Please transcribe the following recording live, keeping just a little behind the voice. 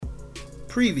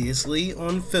Previously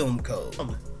on Film Code.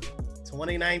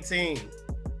 2019.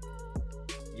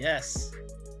 Yes.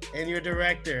 And your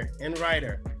director and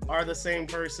writer are the same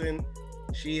person.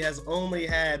 She has only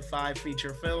had 5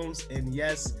 feature films, and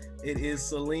yes, it is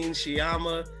Celine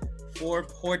Sciamma for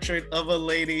Portrait of a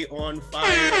Lady on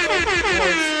Fire. Of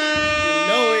course, you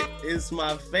know it is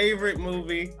my favorite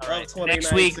movie of 2019.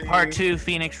 Next week, Part 2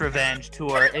 Phoenix Revenge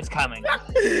Tour is coming.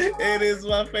 It is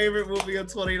my favorite movie of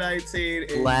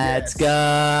 2019. Let's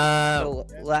go.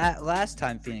 So, last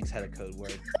time Phoenix had a code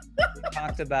word, we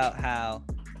talked about how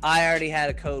I already had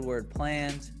a code word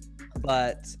planned,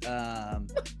 but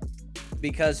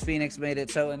because Phoenix made it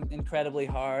so incredibly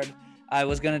hard, I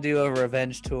was going to do a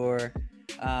revenge tour.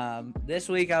 This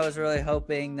week, I was really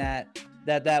hoping that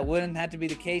wouldn't have to be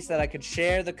the case, that I could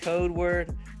share the code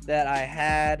word that I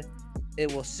had.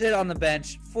 It will sit on the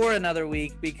bench for another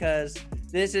week because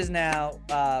this is now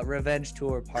Revenge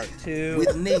Tour Part 2.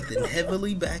 With Nathan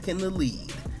heavily back in the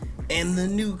lead and the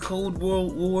new Code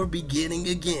World War beginning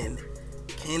again,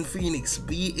 can Phoenix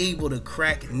be able to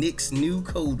crack Nick's new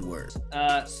code word?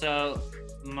 So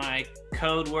my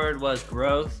code word was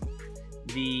growth.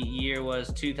 The year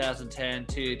was 2010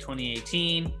 to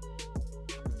 2018.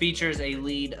 Features a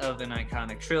lead of an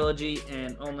iconic trilogy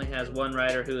and only has one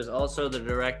writer who is also the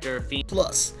director.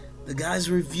 Plus, the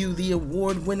guys review the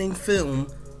award-winning film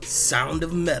Sound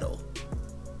of Metal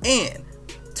and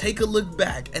take a look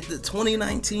back at the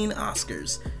 2019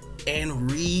 Oscars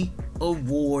and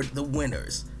re-award the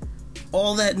winners.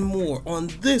 All that and more on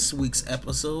this week's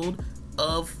episode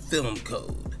of Film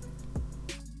Code.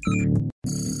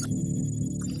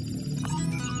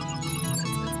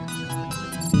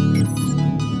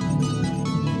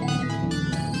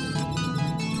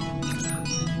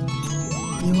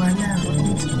 You are now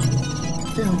into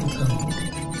Film Code.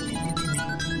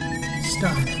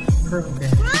 Start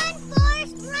program. Run,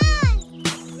 Forrest, run!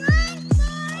 Run,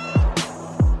 Forrest!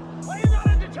 Are you not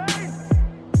entertained?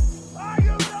 Are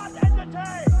you not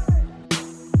entertained?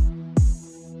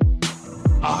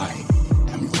 I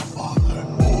am your father.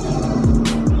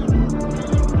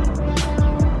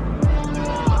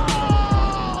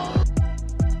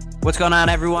 What's going on,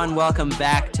 everyone? Welcome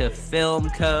back to Film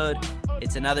Code.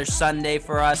 It's another Sunday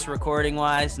for us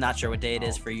recording-wise. Not sure what day it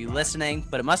is for you listening,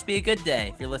 but it must be a good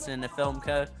day if you're listening to Film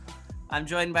Code. I'm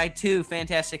joined by 2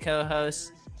 fantastic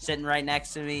co-hosts sitting right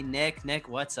next to me. Nick,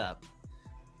 what's up?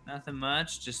 Nothing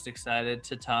much. Just excited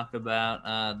to talk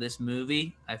about this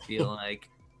movie. I feel like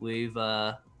we've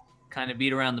kind of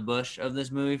beat around the bush of this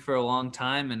movie for a long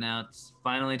time, and now it's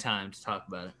finally time to talk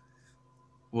about it.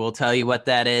 We'll tell you what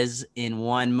that is in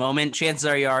one moment. Chances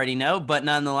are you already know, but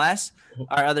nonetheless,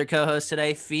 our other co-host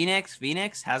today, Phoenix.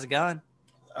 Phoenix, how's it going?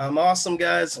 I'm awesome,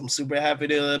 guys. I'm super happy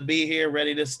to be here,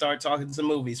 ready to start talking some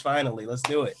movies. Finally, let's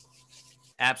do it.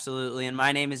 Absolutely. And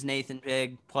my name is Nathan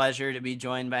Pig. Pleasure to be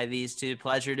joined by these two.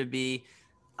 Pleasure to be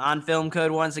on Film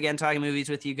Code once again, talking movies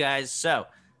with you guys. So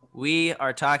we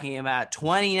are talking about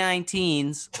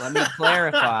 2019's, let me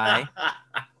clarify,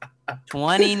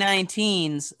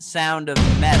 2019's Sound of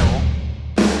Metal.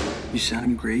 You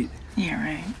sound great. Yeah,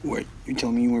 right. What? You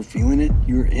telling me you weren't feeling it?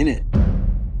 You were in it.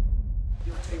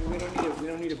 We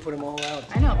don't need to put them all out.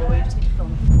 I know, but we just need to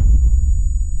film.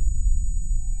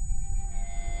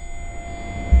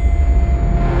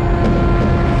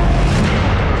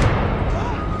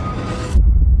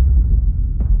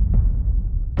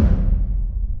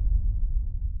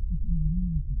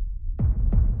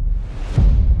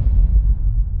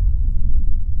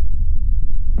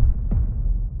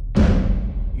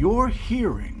 Your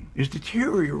hearing is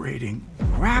deteriorating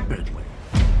rapidly.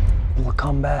 We'll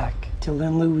come back. Till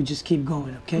then, Lou, we just keep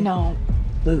going, okay? No.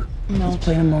 Lou, No. let's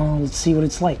play tomorrow. Let's see what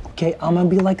it's like, okay? I'm gonna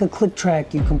be like a click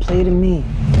track. You can play to me. You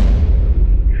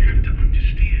have to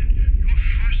understand, your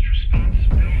first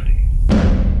responsibility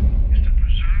is to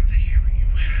preserve the hearing you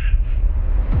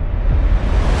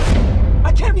have.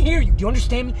 I can't hear you. Do you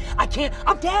understand me? I can't.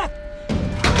 I'm deaf.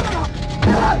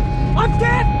 I'm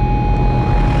deaf.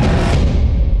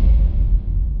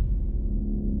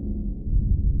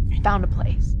 I found a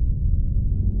place.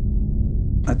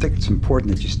 I think it's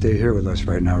important that you stay here with us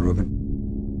right now, Ruben.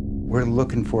 We're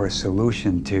looking for a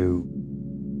solution to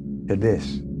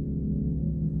this.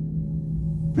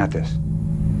 Not this.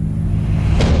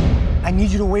 I need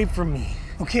you to wait for me,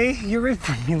 okay? You're it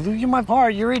for me, Lou. You're my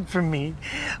heart. You're it for me,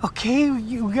 okay?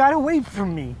 You gotta wait for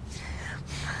me.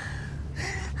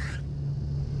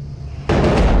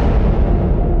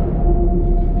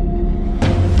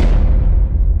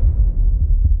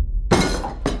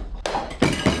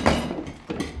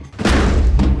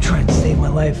 Trying to save my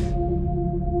life.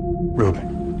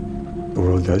 Ruben, the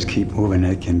world does keep moving,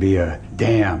 it can be a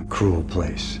damn cruel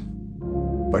place.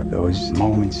 But those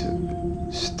moments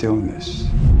of stillness,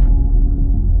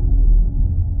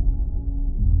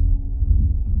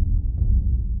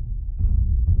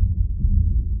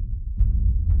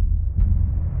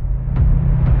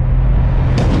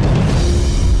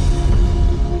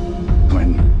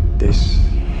 when this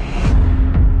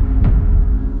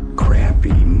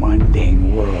crappy,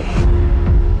 mundane world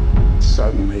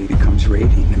suddenly becomes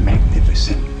radiant and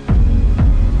magnificent,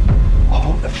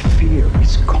 all the fear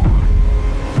is gone.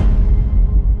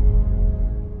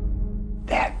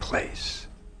 That place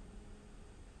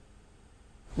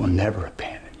will never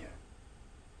abandon you.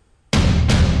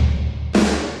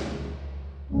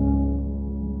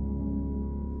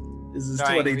 This is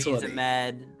Starring Riz 2020.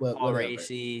 Ahmed, But Paul whatever.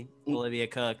 Raci, Olivia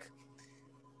Cooke.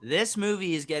 This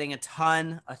movie is getting a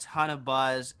ton of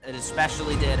buzz. It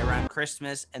especially did around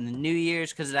Christmas and the New Year's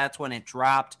because that's when it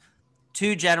dropped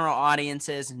to general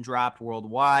audiences and dropped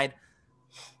worldwide.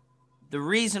 The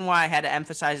reason why I had to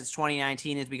emphasize it's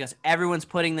 2019 is because everyone's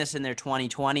putting this in their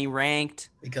 2020 ranked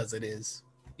Because it is.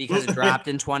 because it dropped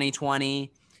in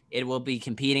 2020. It will be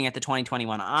competing at the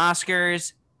 2021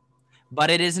 Oscars, but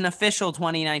it is an official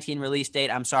 2019 release date.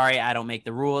 I'm sorry, I don't make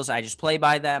the rules. I just play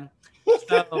by them.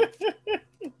 So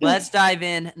let's dive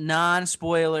in.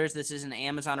 Non-spoilers. This is an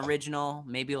Amazon original.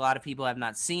 Maybe a lot of people have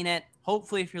not seen it.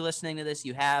 Hopefully, if you're listening to this,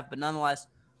 you have. But nonetheless,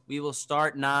 we will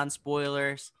start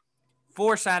non-spoilers.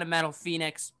 For Sound of Metal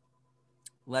Phoenix,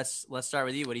 let's start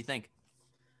with you. What do you think?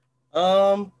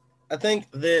 I think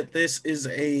that this is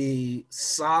a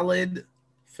solid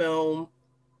film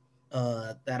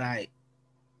that I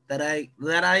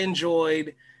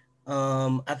enjoyed.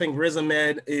 I think Riz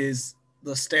Ahmed is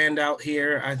the standout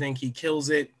here. I think he kills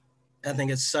it. I think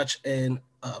it's such an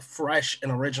fresh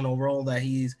and original role that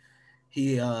he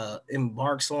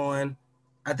embarks on.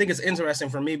 I think it's interesting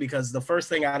for me because the first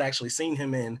thing I'd actually seen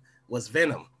him in was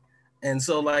Venom. And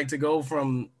so like to go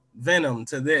from Venom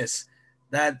to this,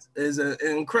 that is an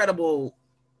incredible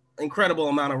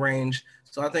amount of range.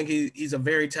 So I think he's a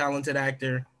very talented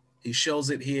actor. He shows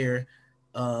it here.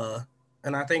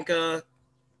 And I think,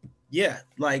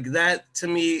 like that to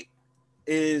me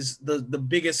is the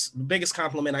biggest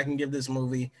compliment I can give this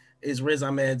movie is Riz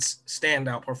Ahmed's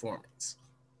standout performance.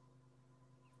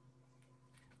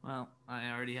 Well,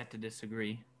 I already have to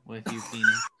disagree with you,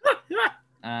 Phoenix.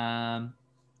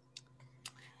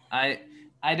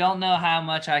 I don't know how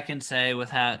much I can say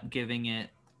without giving it,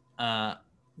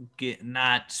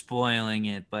 not spoiling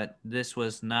it, but this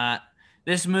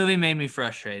movie made me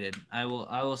frustrated. I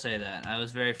will say that. I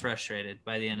was very frustrated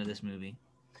by the end of this movie.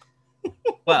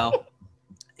 Well,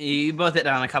 you both hit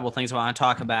on a couple things I want to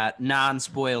talk about.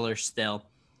 Non-spoilers still.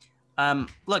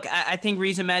 Look, I think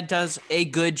Riz Ahmed does a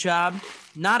good job.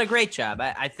 Not a great job.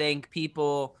 I think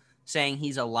people saying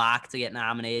he's a lock to get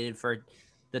nominated for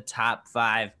the top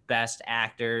 5 best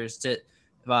actors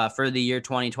for the year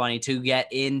 2020 to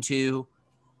get into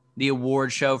the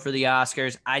award show for the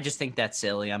Oscars. I just think that's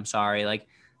silly. I'm sorry. Like,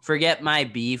 forget my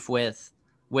beef with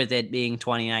it being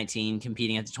 2019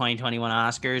 competing at the 2021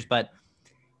 Oscars, but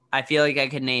I feel like I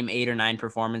could name 8 or 9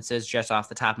 performances just off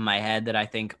the top of my head that I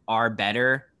think are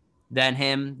better than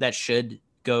him that should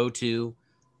go to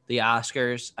the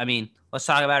Oscars. I mean, let's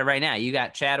talk about it right now. You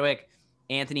got Chadwick,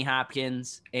 Anthony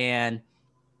Hopkins, and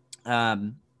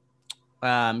Gary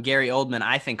Oldman,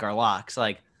 I think are locks.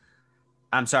 Like,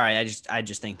 I'm sorry, I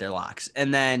just think they're locks.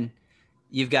 And then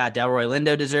you've got Delroy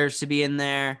Lindo deserves to be in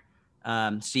there.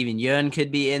 Steven Yeun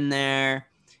could be in there.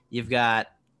 You've got,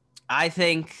 I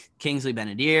think Kingsley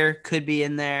Ben-Adir could be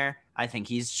in there. I think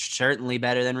he's certainly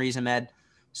better than Riz Ahmed.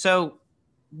 So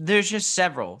there's just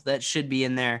several that should be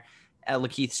in there.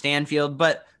 Lakeith Stanfield,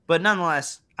 but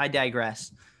nonetheless, I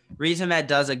digress. Riz Ahmed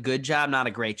does a good job, not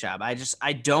a great job.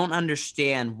 I don't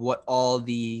understand what all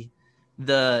the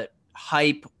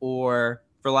hype, or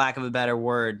for lack of a better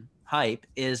word, hype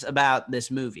is about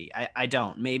this movie. I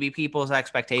don't. Maybe people's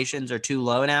expectations are too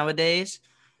low nowadays.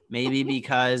 Maybe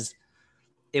because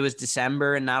it was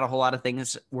December and not a whole lot of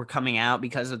things were coming out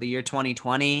because of the year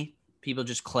 2020. People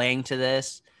just cling to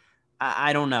this.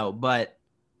 I don't know, but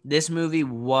this movie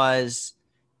was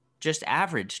just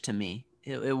average to me.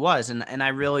 It was, and I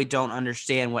really don't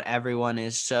understand what everyone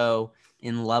is so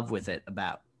in love with it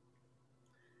about.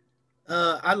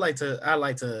 I'd like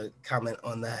to comment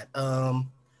on that.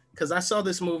 Because I saw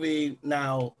this movie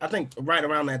now, I think right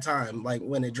around that time, like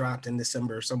when it dropped in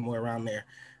December, somewhere around there.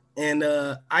 And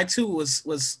I too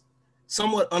was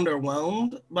somewhat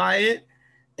underwhelmed by it.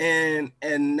 And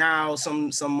now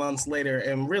some months later,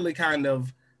 am really kind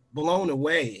of blown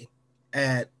away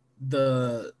at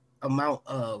the amount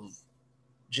of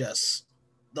just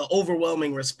the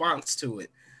overwhelming response to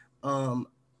it.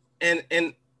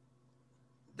 And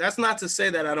that's not to say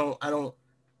that I don't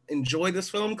enjoy this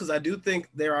film, because I do think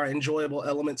there are enjoyable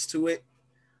elements to it.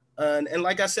 And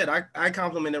like I said, I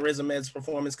complimented Riz Ahmed's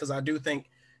performance because I do think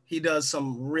he does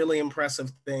some really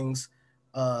impressive things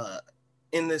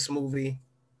in this movie,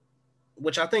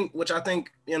 which I think,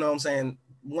 you know what I'm saying,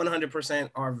 100%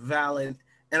 are valid,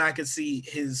 and I could see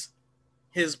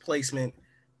his placement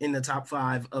in the top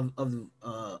 5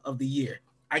 of the year.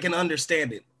 I can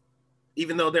understand it,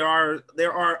 even though there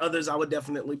are others I would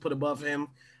definitely put above him.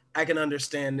 I can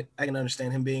understand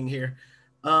him being here,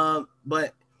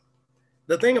 but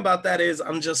the thing about that is,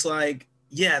 I'm just like,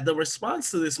 yeah, the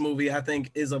response to this movie, I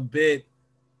think, is a bit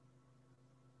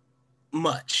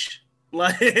much.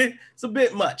 Like, it's a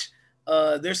bit much.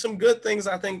 There's some good things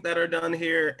I think that are done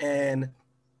here, and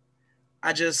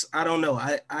I don't know.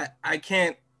 I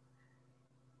can't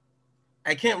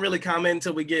really comment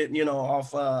until we get,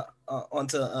 off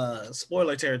onto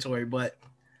spoiler territory. But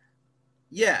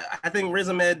yeah, I think Riz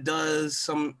Ahmed does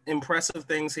some impressive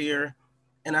things here,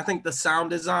 and I think the sound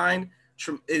design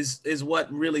is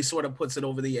what really sort of puts it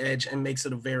over the edge and makes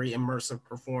it a very immersive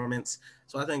performance.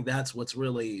 So I think that's what's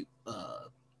really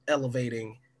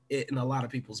elevating it in a lot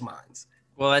of people's minds.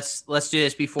 Well, let's do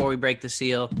this before we break the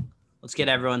seal. Let's get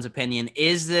everyone's opinion.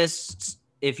 Is this,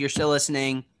 if you're still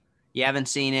listening, you haven't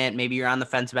seen it, maybe you're on the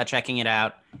fence about checking it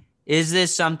out, is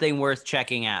this something worth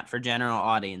checking out for general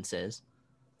audiences?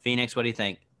 Phoenix, what do you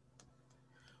think?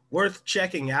 Worth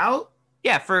checking out?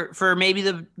 Yeah, for maybe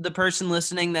the person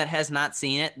listening that has not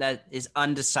seen it, that is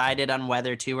undecided on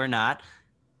whether to or not,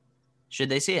 should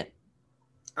they see it?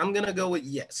 I'm going to go with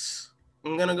yes.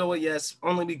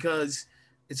 Only because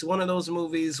it's one of those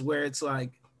movies where it's like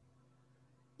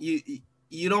you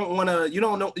don't want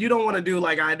to do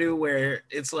like I do, where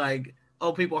it's like,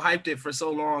 oh, people hyped it for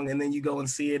so long and then you go and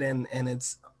see it and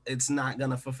it's not going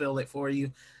to fulfill it for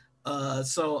you.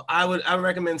 So I would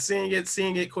recommend seeing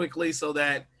it quickly so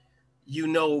that you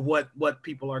know what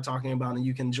people are talking about and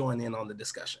you can join in on the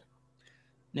discussion.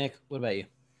 Nick, what about you?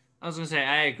 I was going to say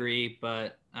I agree,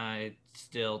 but I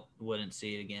still wouldn't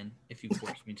see it again if you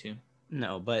forced me to.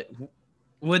 No, but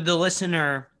would the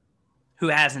listener who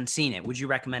hasn't seen it, would you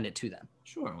recommend it to them?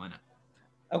 Sure, why not?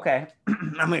 Okay.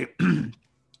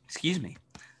 Excuse me.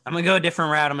 I'm going to go a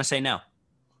different route. I'm going to say no.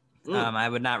 I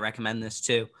would not recommend this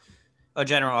to a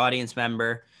general audience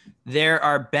member. There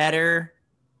are better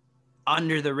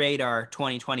under the radar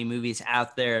 2020 movies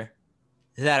out there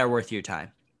that are worth your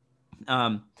time.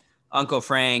 Uncle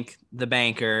Frank, The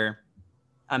Banker,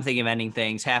 I'm Thinking of Ending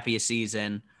Things, Happiest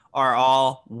Season are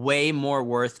all way more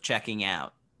worth checking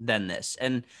out than this.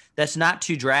 And that's not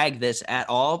to drag this at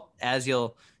all. As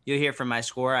you'll hear from my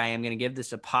score, I am going to give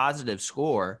this a positive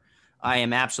score. I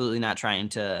am absolutely not trying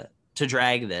to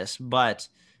drag this, but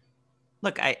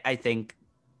look, I think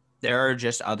there are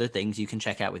just other things you can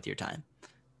check out with your time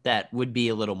that would be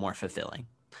a little more fulfilling.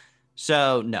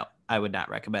 So no, I would not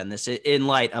recommend this in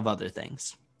light of other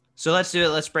things. So let's do it.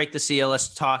 Let's break the seal.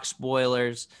 Let's talk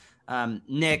spoilers.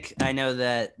 Nick, I know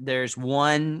that there's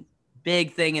one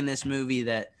big thing in this movie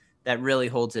that really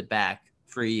holds it back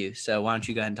for you. So why don't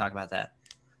you go ahead and talk about that?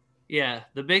 Yeah,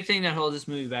 the big thing that holds this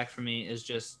movie back for me is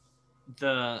just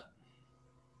the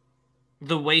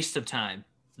waste of time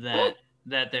that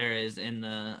there is in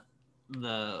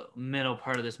the middle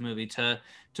part of this movie, to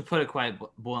put it quite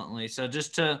bluntly. So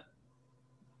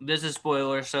this is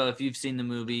spoiler, so if you've seen the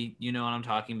movie, you know what I'm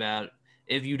talking about.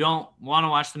 If you don't want to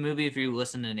watch the movie, if you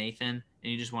listen to Nathan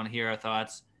and you just want to hear our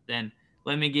thoughts, then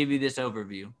let me give you this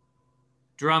overview.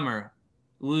 Drummer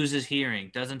loses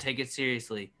hearing, doesn't take it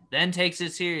seriously, then takes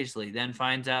it seriously, then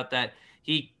finds out that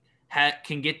he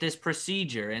can get this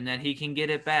procedure and that he can get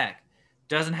it back.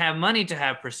 Doesn't have money to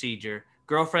have procedure.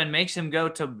 Girlfriend makes him go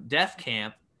to deaf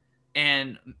camp,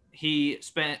 and he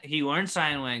learns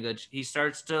sign language. He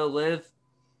starts to live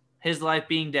his life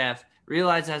being deaf,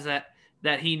 realizes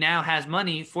that he now has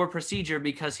money for procedure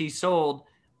because he sold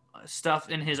stuff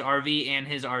in his RV and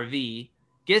his RV,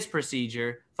 gets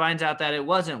procedure, finds out that it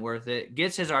wasn't worth it,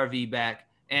 gets his RV back,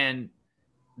 and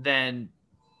then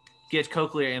gets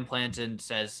cochlear implants and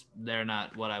says they're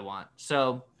not what I want.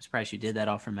 So I'm surprised you did that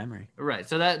all from memory. Right.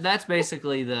 So that's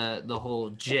basically the whole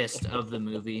gist of the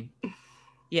movie.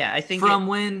 Yeah, I think from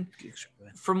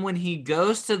when he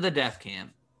goes to the deaf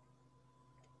camp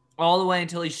all the way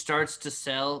until he starts to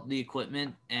sell the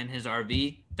equipment and his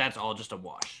RV, that's all just a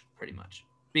wash, pretty much.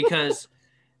 Because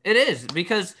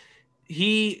because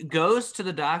he goes to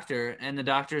the doctor and the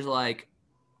doctor's like,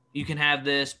 you can have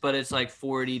this, but it's like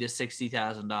 $40,000 to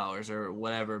 $60,000 or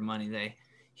whatever money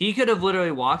he could have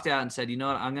literally walked out and said, you know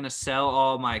what, I'm going to sell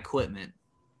all my equipment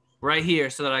right here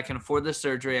so that I can afford the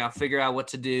surgery. I'll figure out what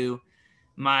to do.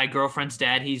 My girlfriend's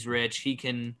dad, he's rich. He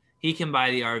can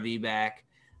buy the RV back.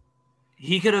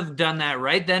 He could have done that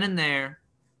right then and there,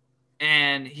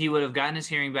 and he would have gotten his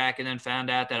hearing back and then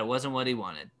found out that it wasn't what he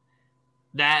wanted.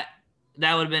 That would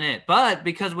have been it. But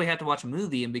because we have to watch a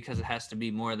movie and because it has to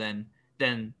be more than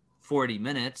 40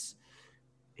 minutes,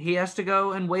 he has to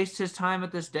go and waste his time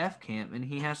at this deaf camp, and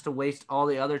he has to waste all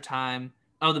the other time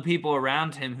of the people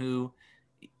around him who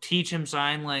teach him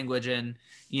sign language and,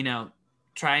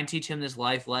 try and teach him this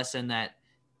life lesson that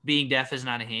being deaf is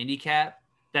not a handicap.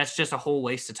 That's just a whole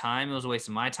waste of time. It was a waste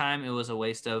of my time. It was a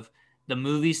waste of the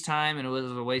movie's time, and it was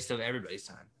a waste of everybody's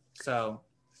time. So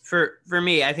for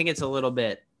me, I think it's a little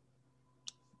bit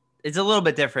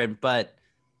different, but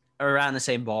around the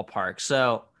same ballpark.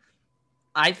 So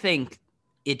I think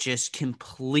it just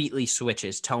completely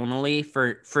switches tonally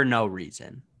for no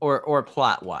reason or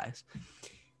plot wise.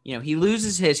 He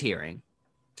loses his hearing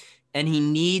and he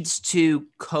needs to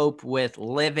cope with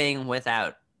living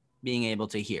without being able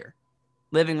to hear,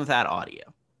 living without audio.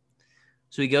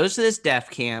 So he goes to this deaf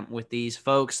camp with these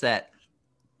folks that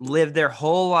live their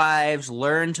whole lives,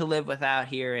 learn to live without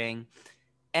hearing.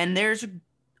 And there's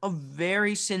a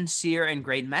very sincere and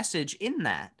great message in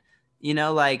that,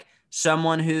 like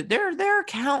someone who there are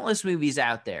countless movies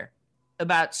out there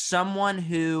about someone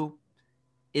who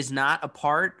is not a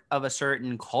part of a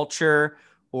certain culture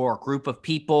or group of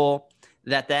people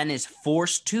that then is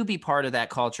forced to be part of that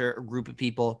culture or group of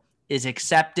people, is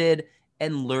accepted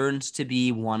and learns to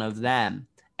be one of them,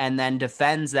 and then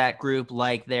defends that group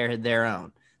like they're their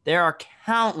own. There are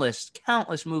countless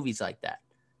movies like that.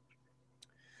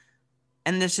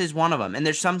 And this is one of them. And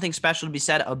there's something special to be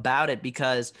said about it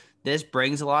because this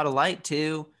brings a lot of light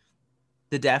to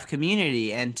the deaf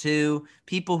community and to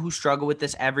people who struggle with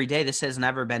this every day. This has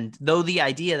never been, though the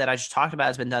idea that I just talked about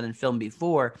has been done in film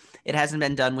before, it hasn't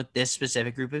been done with this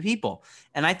specific group of people.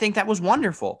 And I think that was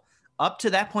wonderful. Up to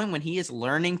that point when he is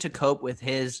learning to cope with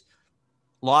his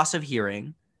loss of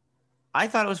hearing, I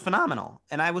thought it was phenomenal.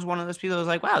 And I was one of those people that was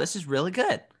like, wow, this is really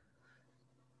good.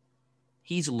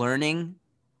 He's learning.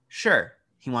 Sure,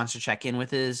 he wants to check in with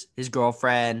his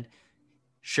girlfriend.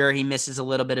 Sure, he misses a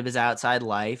little bit of his outside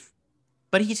life.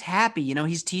 But he's happy.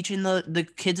 He's teaching the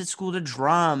kids at school to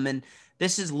drum. And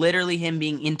this is literally him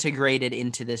being integrated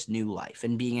into this new life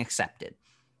and being accepted.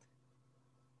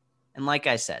 And like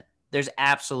I said, there's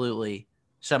absolutely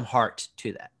some heart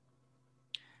to that.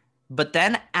 But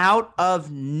then out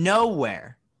of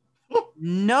nowhere,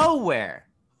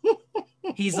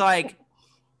 he's like,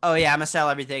 oh yeah, I'm gonna sell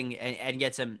everything and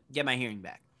get my hearing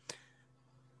back.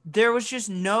 There was just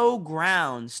no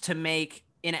grounds to make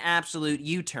an absolute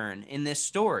U-turn in this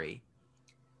story.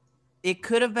 It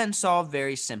could have been solved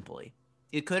very simply.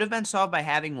 It could have been solved by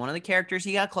having one of the characters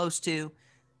he got close to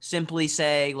simply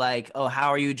say like, oh, how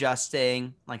are you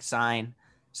adjusting? Like sign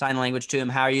language to him.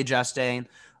 How are you adjusting?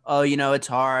 Oh, it's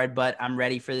hard, but I'm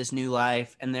ready for this new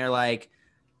life. And they're like,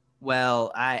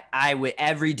 well,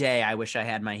 every day I wish I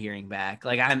had my hearing back.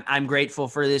 Like I'm grateful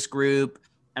for this group.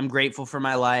 I'm grateful for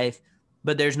my life,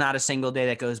 but there's not a single day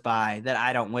that goes by that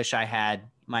I don't wish I had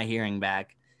my hearing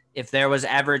back. If there was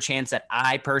ever a chance that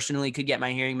I personally could get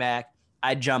my hearing back,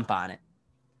 I'd jump on it.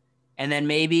 And then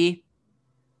maybe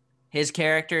his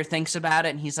character thinks about it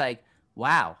and he's like,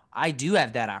 wow, I do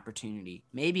have that opportunity.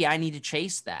 Maybe I need to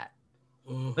chase that.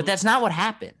 Mm-hmm. But that's not what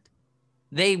happened.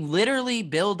 They literally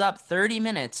build up 30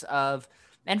 minutes of,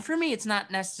 and for me, it's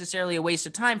not necessarily a waste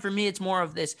of time. For me, it's more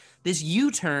of this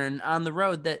U-turn on the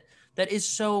road that is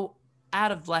so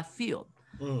out of left field.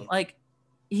 Like,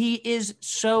 he is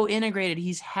so integrated.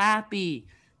 He's happy.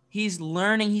 He's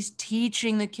learning. He's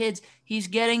teaching the kids. He's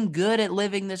getting good at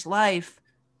living this life.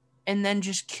 And then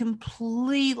just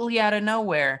completely out of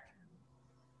nowhere,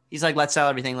 he's like, let's sell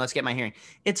everything. Let's get my hearing.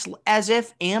 It's as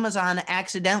if Amazon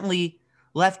accidentally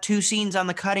left 2 scenes on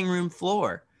the cutting room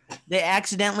floor. They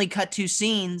accidentally cut 2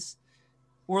 scenes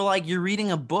where like you're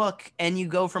reading a book and you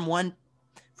go from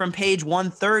page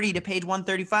 130 to page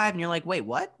 135 and you're like, wait,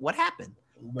 what? What happened?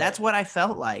 Right. That's what I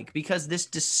felt like, because this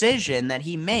decision that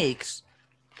he makes,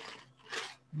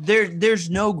 there's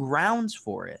no grounds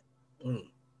for it.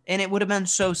 And it would have been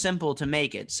so simple to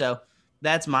make it. So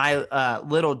that's my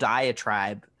little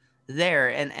diatribe there.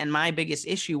 And my biggest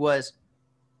issue was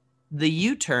the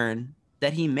U-turn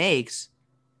that he makes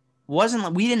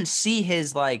wasn't, we didn't see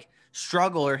his like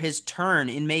struggle or his turn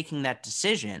in making that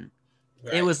decision.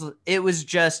 Right. It was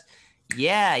just,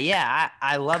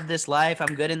 I love this life.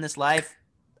 I'm good in this life.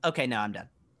 Okay, now I'm done.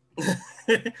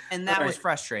 And that was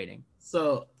frustrating.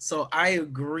 So I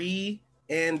agree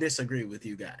and disagree with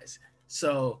you guys.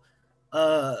 So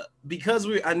because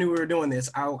I knew we were doing this,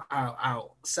 I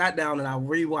sat down and I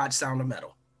rewatched Sound of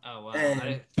Metal. Oh wow, And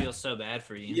I feel so bad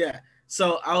for you. yeah,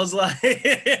 so I was like,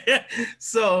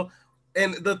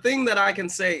 and the thing that I can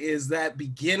say is that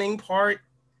beginning part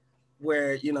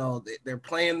where, you know, they're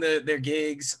playing their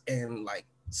gigs and like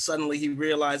suddenly he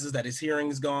realizes that his hearing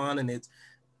is gone, and it's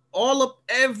all of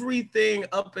everything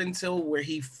up until where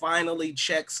he finally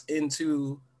checks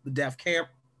into the deaf camp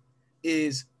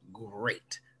is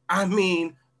great. I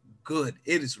mean, good.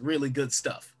 It is really good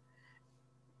stuff.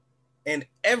 And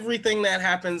everything that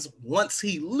happens once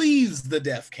he leaves the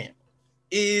deaf camp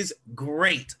is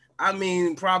great. I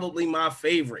mean, probably my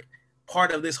favorite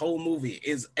part of this whole movie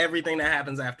is everything that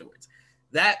happens afterwards.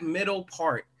 That middle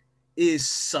part is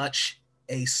such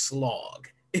a slog.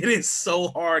 It is so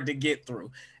hard to get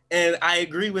through. And I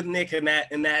agree with Nick in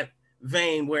that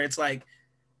vein where it's like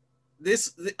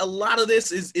a lot of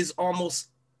this is almost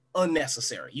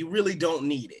unnecessary. You really don't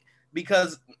need it,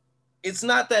 because it's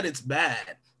not that it's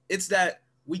bad. It's that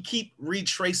we keep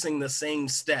retracing the same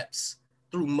steps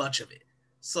through much of it.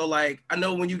 So like, I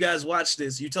know when you guys watched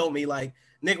this, you told me like,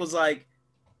 Nick was like,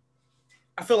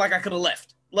 I feel like I could have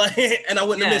left. Like, and I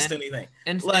wouldn't have missed anything.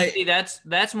 And like, see,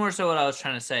 that's more so what I was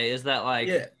trying to say is that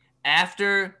like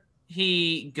after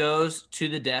he goes to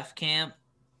the deaf camp,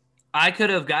 I could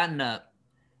have gotten up,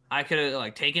 I could have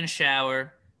like taken a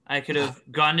shower, I could have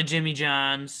gone to Jimmy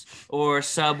John's or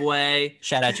Subway.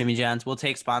 Shout out Jimmy John's. We'll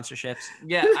take sponsorships.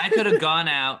 Yeah, I could have gone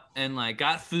out and like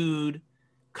got food,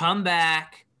 come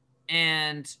back,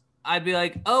 and I'd be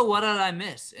like, oh, what did I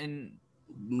miss? And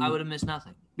I would have missed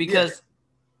nothing. Because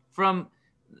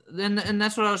and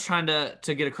that's what I was trying to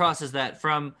get across is that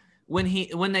from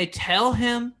when they tell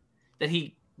him that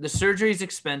the surgery is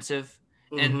expensive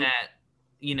and that,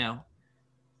 you know,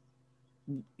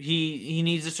 he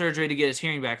needs the surgery to get his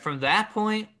hearing back, from that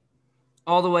point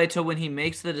all the way to when he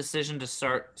makes the decision to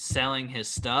start selling his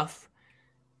stuff,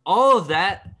 all of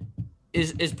that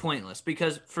is pointless,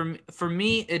 because for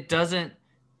me it doesn't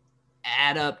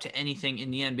add up to anything in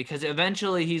the end, because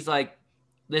eventually he's like,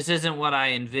 this isn't what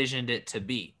I envisioned it to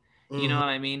be. You know what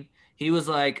I mean? He was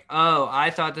like, oh, I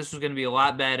thought this was going to be a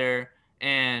lot better,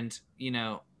 and you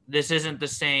know, this isn't the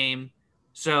same,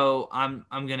 so I'm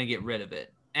going to get rid of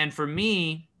it. And for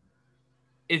me,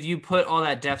 if you put all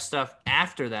that deaf stuff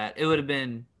after that, it would have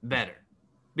been better,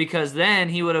 because then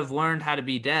he would have learned how to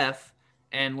be deaf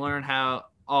and learn how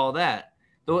all that.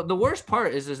 The worst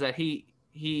part is that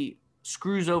he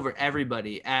screws over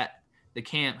everybody at the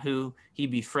camp who he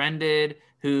befriended,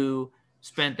 who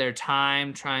spent their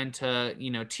time trying to, you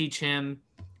know, teach him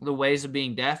the ways of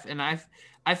being deaf. And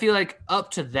I feel like up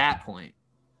to that point,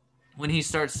 when he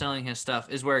starts selling his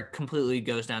stuff, is where it completely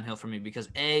goes downhill for me, because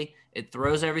A, it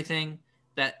throws everything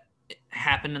that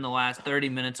happened in the last 30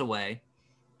 minutes away,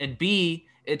 and B,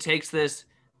 it takes this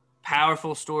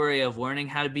powerful story of learning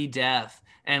how to be deaf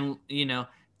and, you know,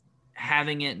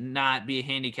 having it not be a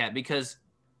handicap, because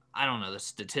I don't know the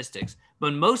statistics,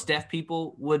 but most deaf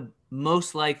people would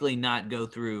most likely not go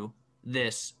through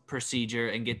this procedure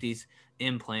and get these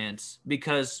implants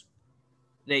because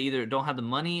they either don't have the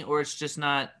money or it's just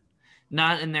not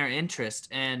in their interest.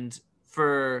 And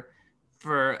for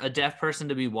a deaf person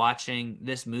to be watching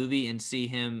this movie and see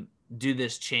him do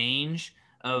this change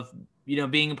of, you know,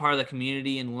 being a part of the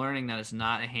community and learning that it's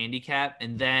not a handicap,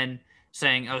 and then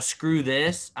saying, oh, screw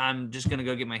this, I'm just going to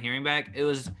go get my hearing back. It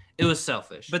was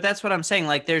selfish. But that's what I'm saying.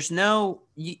 Like,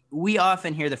 we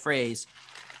often hear the phrase,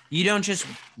 you don't just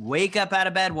wake up out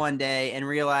of bed one day and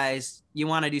realize you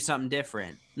want to do something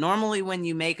different. Normally, when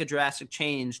you make a drastic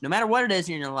change, no matter what it is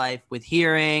in your life, with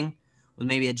hearing, with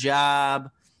maybe a job,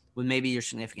 with maybe your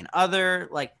significant other,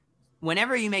 like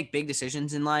whenever you make big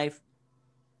decisions in life,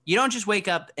 you don't just wake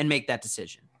up and make that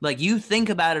decision. Like, you think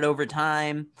about it over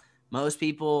time. Most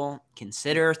people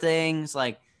consider things.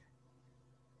 Like,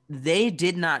 they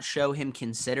did not show him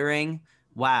considering,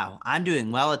 wow, I'm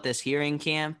doing well at this hearing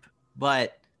camp,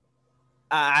 but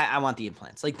I want the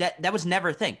implants. Like, that was never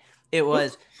a thing. It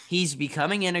was, he's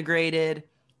becoming integrated.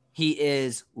 He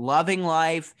is loving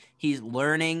life. He's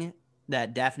learning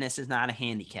that deafness is not a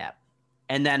handicap.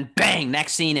 And then bang,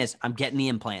 next scene is, I'm getting the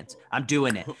implants. I'm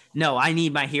doing it. No, I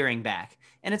need my hearing back.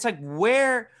 And it's like,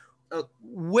 where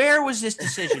was this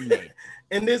decision made?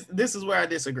 And this is where I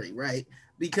disagree, right?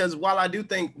 Because while I do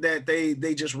think that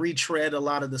they just retread a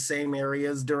lot of the same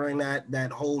areas during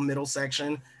that whole middle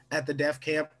section at the deaf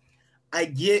camp, I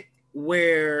get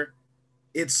where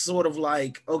it's sort of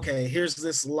like, okay, here's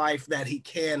this life that he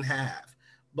can have,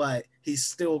 but he's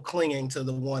still clinging to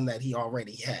the one that he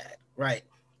already had, right?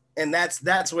 And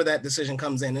that's where that decision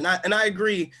comes in. And I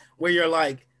agree where you're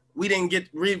like, we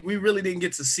really didn't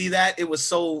get to see that. It was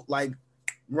so like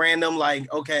random,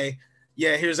 like, okay,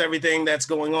 yeah, here's everything that's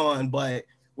going on, but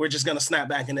we're just gonna snap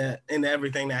back into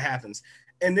everything that happens.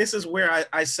 And this is where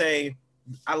I say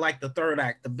I like the third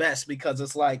act the best, because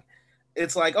it's like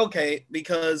okay,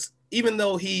 because even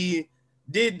though he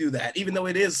did do that, even though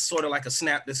it is sort of like a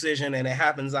snap decision and it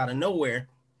happens out of nowhere,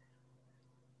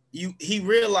 he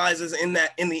realizes in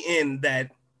the end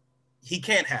that he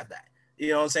can't have that. You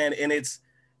know what I'm saying? And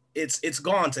it's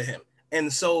gone to him.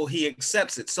 And so he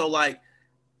accepts it. So like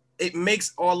it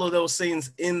makes all of those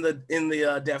scenes in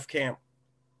the death camp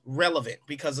relevant,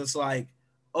 because it's like,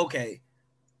 okay,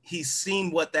 he's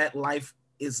seen what that life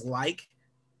is like,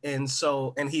 and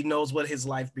he knows what his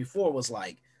life before was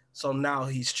like. So now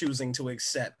he's choosing to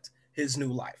accept his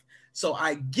new life. So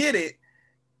I get it.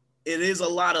 It is a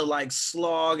lot of like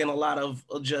slog and a lot of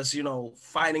just, you know,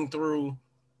 fighting through,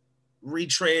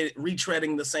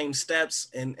 retreading the same steps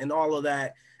and all of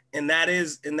that. And that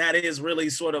is really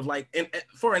sort of like,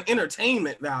 for an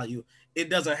entertainment value, it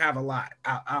doesn't have a lot.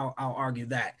 I'll argue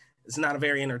that it's not a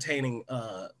very entertaining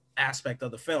aspect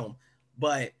of the film,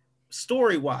 but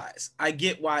story-wise, I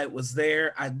get why it was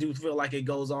there. I do feel like it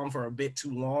goes on for a bit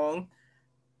too long,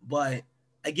 but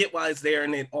I get why it's there,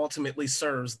 and it ultimately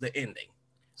serves the ending.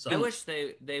 So I wish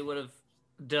they would have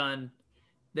done.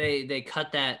 They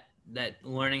cut that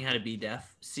learning how to be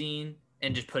deaf scene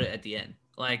and just put it at the end.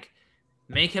 Like,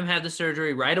 make him have the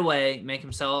surgery right away. Make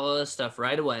him sell all this stuff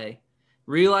right away.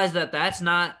 Realize that that's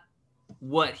not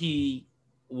what he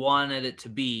wanted it to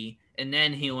be, and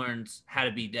then he learns how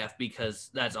to be deaf because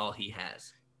that's all he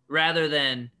has. Rather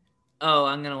than, oh,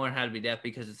 I'm going to learn how to be deaf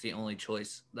because it's the only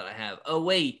choice that I have. Oh,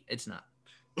 wait, it's not.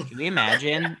 Can we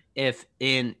imagine if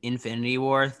in Infinity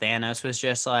War, Thanos was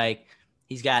just like,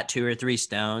 he's got 2 or 3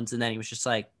 stones, and then he was just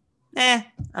like,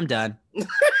 I'm done.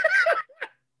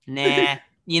 Nah.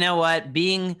 You know what?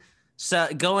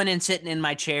 Going and sitting in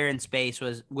my chair in space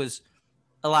was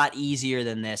a lot easier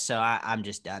than this, so I'm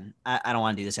just done. I don't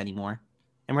want to do this anymore.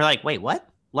 And we're like, wait, what?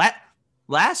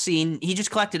 Last scene, he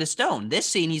just collected a stone. This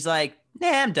scene, he's like,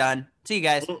 I'm done. See you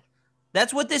guys.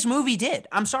 That's what this movie did.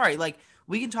 I'm sorry. Like,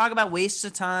 we can talk about wastes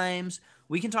of times.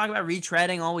 We can talk about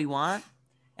retreading all we want.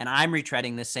 And I'm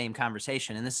retreading this same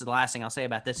conversation. And this is the last thing I'll say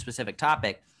about this specific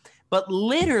topic. But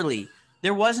literally,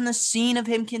 there wasn't a scene of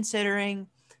him considering.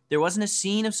 There wasn't a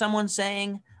scene of someone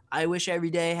saying, I wish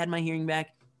every day I had my hearing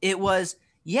back. It was,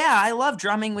 yeah, I love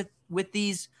drumming with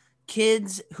these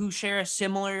kids who share a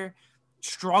similar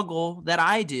struggle that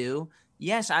I do.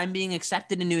 Yes, I'm being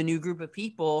accepted into a new group of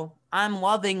people. I'm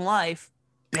loving life.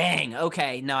 Bang.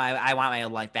 Okay. No, I want my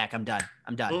old life back. I'm done.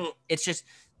 It's just,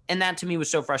 and that to me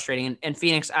was so frustrating. And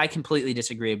Phoenix, I completely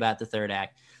disagree about the third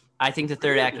act. I think the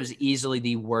third act was easily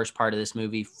the worst part of this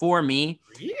movie for me.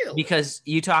 Really? Because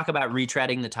you talk about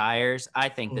retreading the tires. I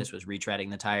think this was retreading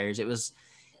the tires. It was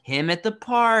him at the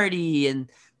party and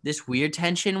this weird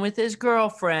tension with his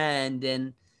girlfriend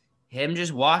and him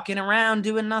just walking around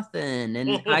doing nothing.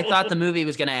 And I thought the movie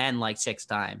was going to end like 6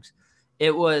 times.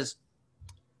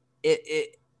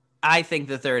 I think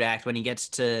the third act, when he gets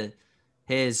to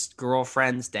his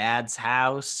girlfriend's dad's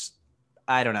house,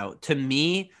 I don't know. To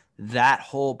me, that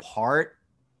whole part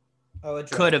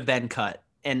could have been cut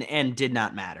and did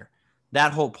not matter.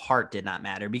 That whole part did not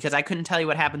matter because I couldn't tell you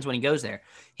what happens when he goes there.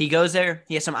 He goes there,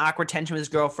 he has some awkward tension with his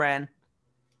girlfriend,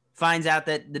 finds out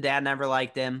that the dad never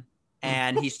liked him,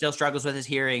 and he still struggles with his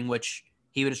hearing, which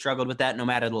he would have struggled with that no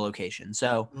matter the location.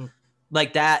 So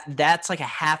like that's like a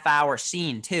half-hour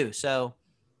scene too. So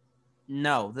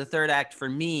no, the third act for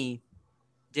me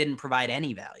didn't provide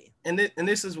any value. And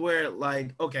this is where,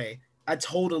 like, okay, I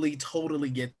totally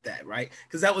get that, right?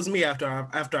 Because that was me after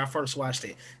I first watched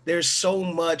it. There's so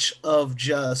much of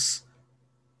just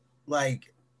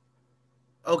like,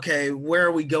 okay, where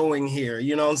are we going here?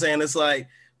 You know what I'm saying? It's like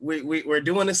we're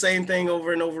doing the same thing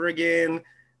over and over again.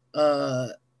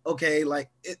 Okay, like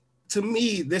to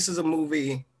me, this is a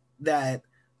movie that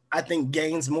I think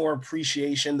gains more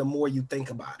appreciation the more you think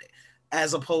about it,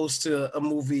 as opposed to a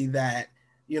movie that,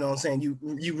 you know what I'm saying,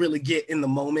 you really get in the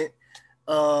moment.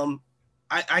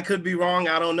 I could be wrong.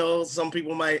 I don't know. Some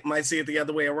people might see it the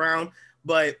other way around,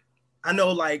 but I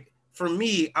know, like, for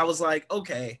me, I was like,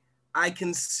 okay, I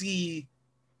can see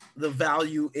the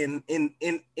value in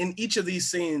each of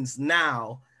these scenes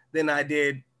now than I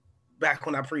did back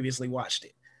when I previously watched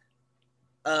it.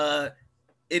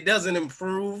 It doesn't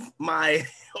improve my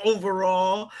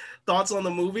overall thoughts on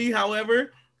the movie.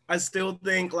 However, I still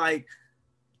think, like,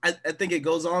 I think it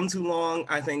goes on too long.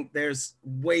 I think there's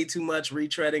way too much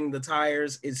retreading the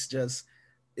tires. It's just,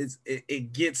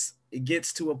 it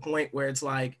gets to a point where it's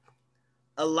like,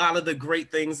 a lot of the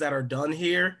great things that are done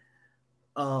here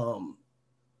aren't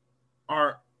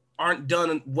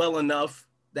done well enough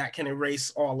that can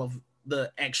erase all of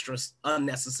the extra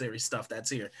unnecessary stuff that's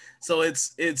here. So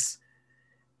it's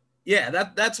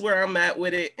that's where I'm at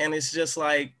with it. And it's just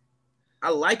like, I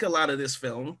like a lot of this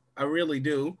film. I really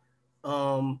do.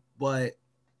 But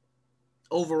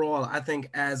overall, I think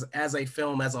as a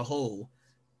film as a whole,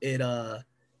 it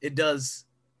does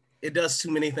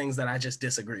too many things that I just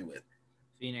disagree with.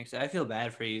 Phoenix, I feel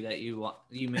bad for you that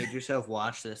you made yourself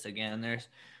watch this again.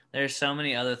 There's so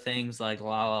many other things like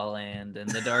La La Land and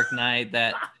The Dark Knight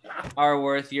that are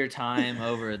worth your time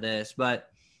over this. But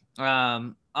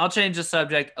I'll change the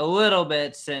subject a little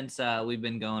bit since we've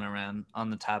been going around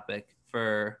on the topic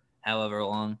for however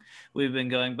long we've been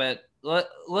going. But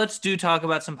let's talk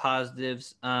about some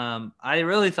positives. I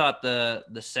really thought the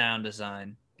sound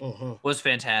design was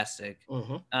fantastic.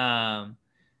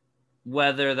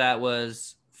 Whether that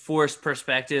was forced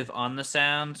perspective on the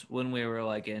sound when we were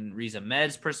like in Riz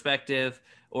Ahmed's perspective,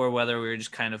 or whether we were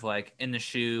just kind of like in the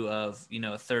shoe of,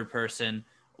 a third person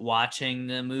watching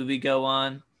the movie go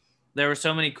on. There were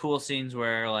so many cool scenes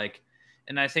where like,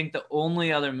 and I think the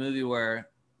only other movie where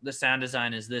the sound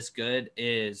design is this good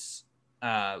is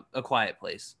A Quiet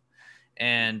Place.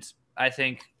 And I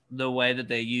think the way that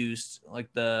they used like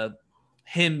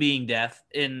him being deaf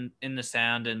in the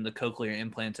sound and the cochlear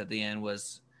implants at the end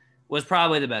was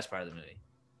probably the best part of the movie,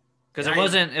 because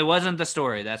it wasn't the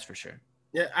story, that's for sure.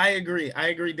 Yeah, I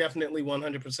agree definitely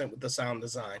 100% with the sound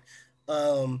design.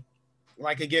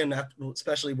 Like again,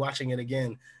 especially watching it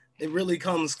again, it really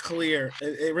comes clear.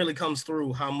 It really comes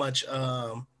through how much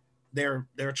they're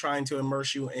trying to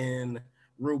immerse you in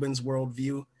Ruben's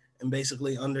worldview and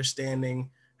basically understanding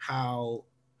how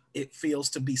it feels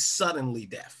to be suddenly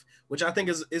deaf, which I think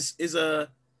is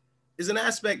an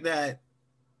aspect that,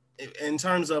 in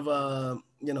terms of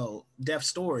deaf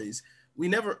stories,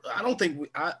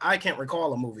 I can't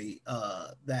recall a movie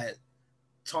that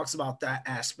talks about that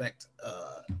aspect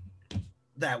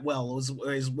that well.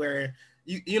 Is where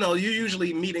you're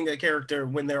usually meeting a character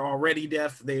when they're already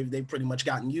deaf. They've pretty much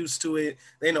gotten used to it.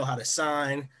 They know how to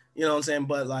sign. You know what I'm saying?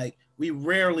 But like, we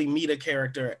rarely meet a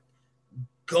character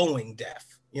going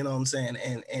deaf. You know what I'm saying?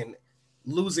 And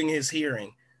losing his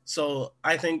hearing. So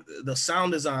I think the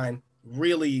sound design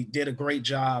really did a great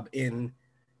job in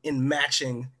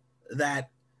matching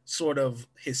that sort of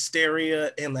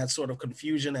hysteria and that sort of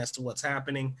confusion as to what's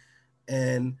happening.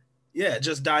 And yeah,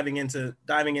 just diving into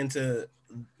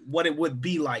what it would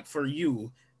be like for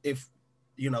you if,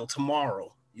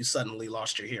 tomorrow you suddenly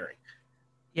lost your hearing.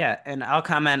 Yeah, and I'll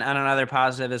comment on another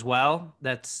positive as well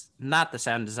that's not the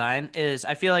sound design, is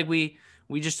I feel like we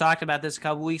just talked about this a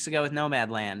couple weeks ago with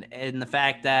Nomadland, and the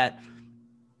fact that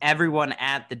everyone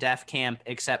at the deaf camp,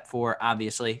 except for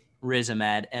obviously Riz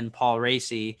Ahmed and Paul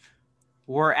Raci,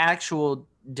 were actual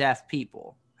deaf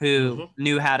people who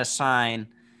knew how to sign.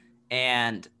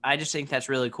 And I just think that's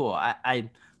really cool.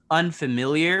 I'm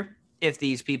unfamiliar if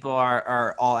these people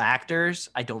are all actors.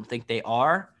 I don't think they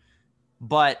are,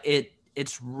 but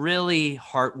it's really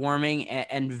heartwarming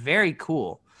and very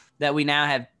cool that we now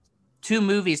have two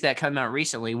movies that come out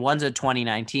recently. One's a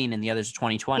 2019 and the other's a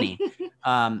 2020.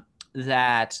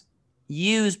 That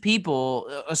use people,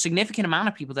 a significant amount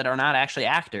of people that are not actually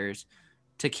actors,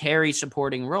 to carry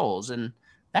supporting roles. And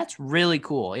that's really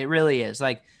cool. It really is.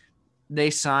 Like, they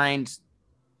signed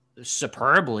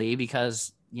superbly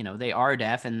because, they are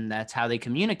deaf and that's how they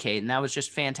communicate. And that was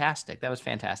just fantastic. That was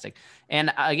fantastic.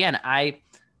 And again,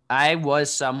 I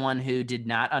was someone who did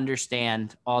not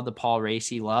understand all the Paul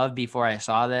Raci love before I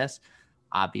saw this.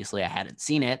 Obviously, I hadn't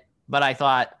seen it, but I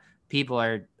thought people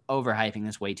are overhyping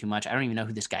this way too much. I don't even know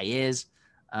who this guy is.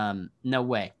 No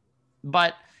way.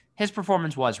 But his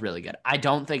performance was really good. I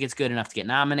don't think it's good enough to get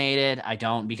nominated. I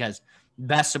don't, because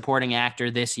best supporting actor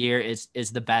this year is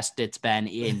the best it's been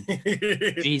in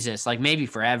Jesus, like maybe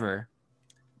forever.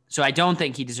 So I don't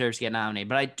think he deserves to get nominated,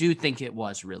 but I do think it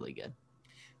was really good.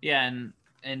 Yeah,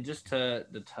 and just to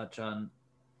touch on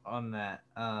that,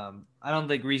 I don't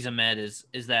think Riz Ahmed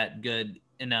is that good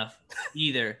enough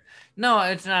either. No,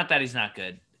 it's not that he's not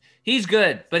good. He's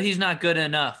good, but he's not good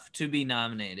enough to be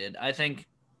nominated. I think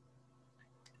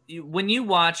when you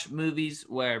watch movies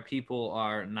where people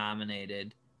are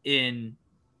nominated in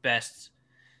best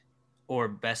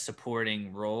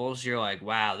supporting roles, you're like,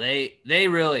 wow, they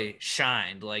really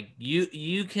shined. Like,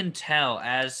 you can tell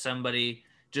as somebody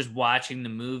just watching the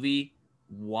movie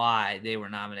why they were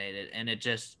nominated, and it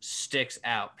just sticks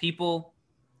out. People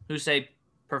who say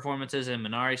performances in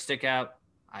Minari stick out,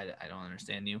 I don't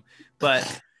understand you,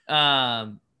 but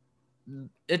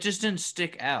it just didn't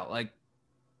stick out. Like,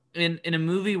 in a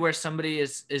movie where somebody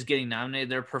is getting nominated,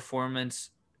 their performance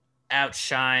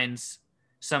outshines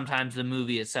sometimes the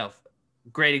movie itself.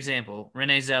 Great example,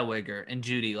 Renee Zellweger and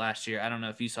Judy last year. I don't know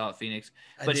if you saw it, Phoenix,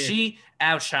 but she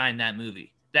outshined that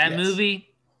movie. That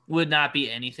movie would not be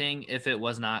anything if it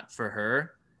was not for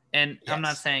her. And I'm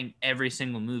not saying every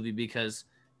single movie, because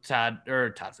Todd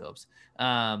Phillips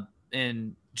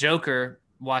and Joker,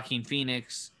 Joaquin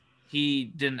Phoenix, he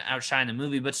didn't outshine the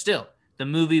movie, but still, the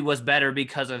movie was better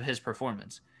because of his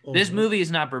performance. This movie is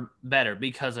not better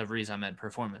because of Riz Ahmed's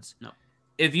performance. No.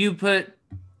 If you put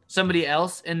somebody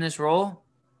else in this role,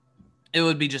 it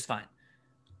would be just fine.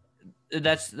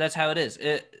 That's how it is.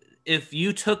 If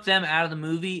you took them out of the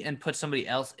movie and put somebody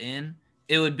else in,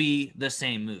 it would be the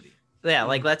same movie. Yeah,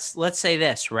 like let's say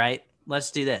this, right?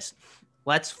 Let's do this.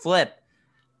 Let's flip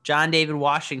John David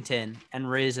Washington and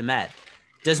Riz Ahmed.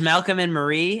 Does Malcolm and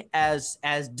Marie, as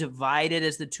divided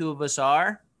as the two of us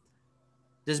are,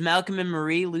 does Malcolm and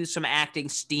Marie lose some acting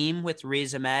steam with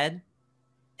Riz Ahmed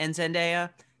and Zendaya?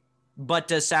 But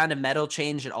does Sound of Metal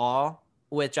change at all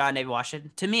with John David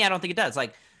Washington? To me, I don't think it does.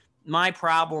 Like, my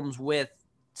problems with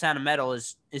Sound of Metal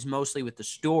is mostly with the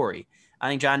story. I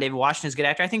think John David Washington's a good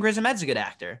actor. I think Riz Ahmed's a good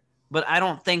actor. But I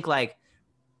don't think, like,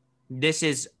 this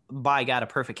is, by God, a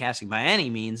perfect casting by any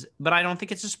means. But I don't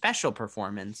think it's a special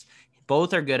performance.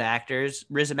 Both are good actors.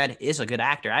 Riz Ahmed is a good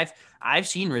actor. I've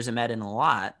seen Riz Ahmed in a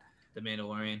lot. The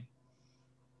Mandalorian.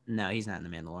 No, he's not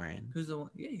in The Mandalorian. Who's the one?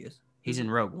 Yeah, he is. He's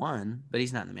in Rogue One, but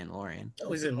he's not in The Mandalorian.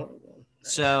 Oh, he's in Rogue One.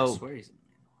 So, I swear he's in The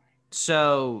Mandalorian.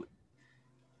 So,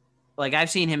 like, I've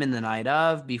seen him in The Night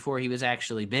Of before he was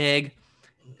actually big.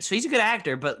 So he's a good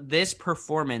actor, but this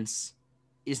performance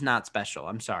is not special.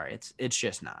 I'm sorry. It's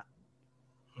just not.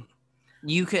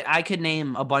 I could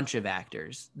name a bunch of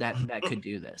actors that could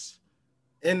do this.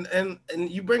 And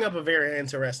you bring up a very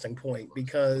interesting point,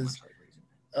 because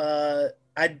I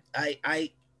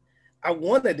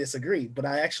want to disagree, but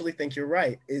I actually think you're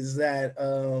right. Is that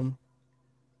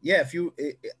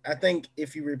I think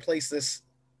if you replace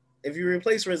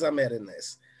Riz Ahmed in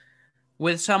this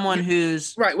with someone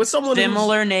who's with someone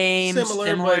similar name,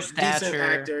 similar stature, decent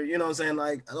actor, you know what I'm saying?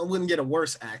 Like, I wouldn't get a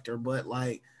worse actor, but,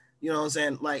 like, you know what I'm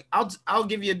saying? Like, I'll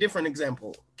give you a different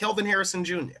example. Kelvin Harrison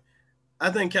Jr. I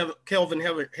think Kelvin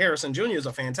Harrison Jr. is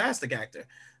a fantastic actor.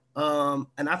 And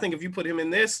I think if you put him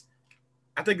in this,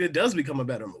 I think it does become a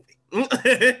better movie.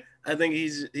 I think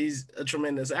he's a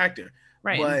tremendous actor.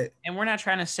 Right. But, and we're not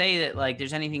trying to say that, like,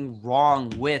 there's anything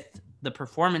wrong with the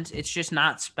performance. It's just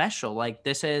not special. Like,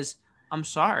 this is, I'm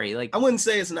sorry. Like, I wouldn't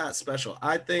say it's not special.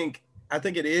 I think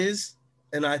it is.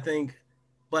 And I think,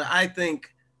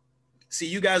 see,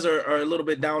 you guys are a little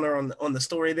bit downer on the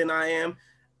story than I am.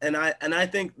 And I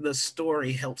think the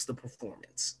story helps the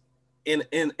performance in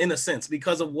a sense,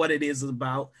 because of what it is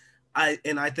about. I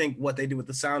think what they do with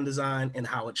the sound design and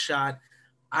how it's shot,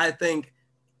 I think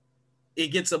it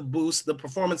gets a boost. The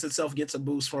performance itself gets a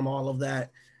boost from all of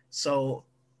that. So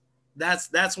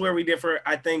that's where we differ.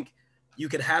 I think you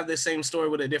could have the same story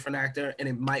with a different actor and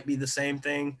it might be the same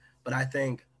thing. But I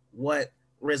think what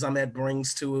Riz Ahmed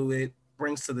brings to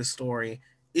the story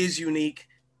is unique,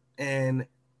 and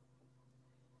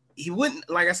he wouldn't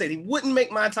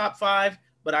make my top 5,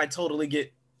 but I totally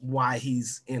get why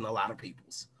he's in a lot of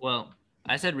people's. Well,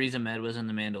 I said Riz Ahmed was in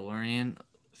The Mandalorian.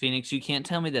 Phoenix, you can't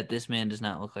tell me that this man does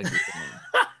not look like Riz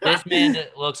Ahmed. This man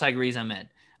looks like Riz Ahmed.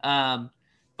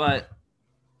 But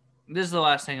this is the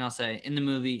last thing I'll say in the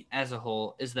movie as a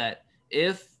whole, is that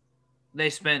if they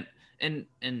spent in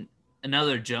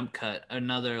another jump cut,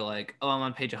 another, like, oh, I'm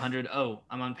on page 100, oh,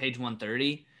 I'm on page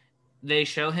 130, they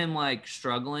show him, like,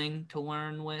 struggling to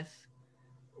learn with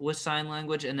sign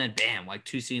language, and then bam, like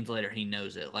 2 scenes later he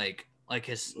knows it, like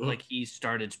he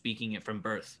started speaking it from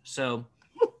birth. So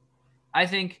I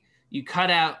think you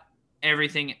cut out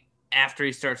everything after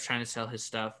he starts trying to sell his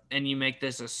stuff, and you make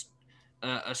this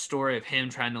a story of him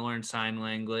trying to learn sign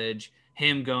language,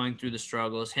 him going through the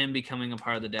struggles, him becoming a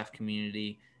part of the deaf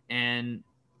community, and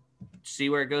see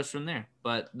where it goes from there.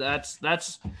 But that's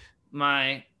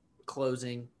my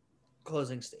closing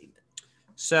statement.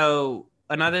 So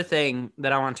another thing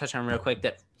that I want to touch on real quick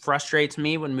that frustrates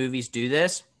me when movies do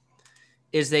this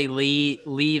is they leave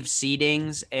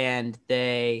seedings and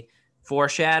they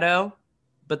foreshadow,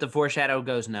 but the foreshadow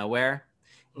goes nowhere.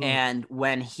 And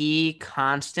when he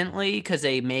constantly, because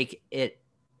they make it,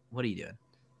 what are you doing?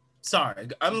 Sorry,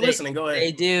 I'm listening. Go ahead.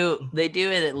 They do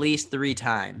it at least 3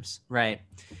 times, right?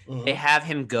 They have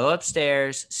him go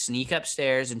upstairs, sneak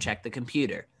upstairs, and check the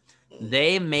computer.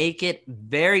 They make it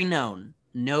very known.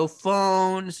 No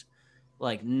phones,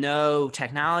 like no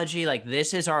technology. Like,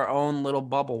 this is our own little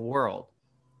bubble world.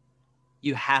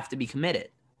 You have to be committed.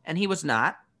 And he was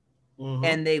not.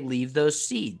 and they leave those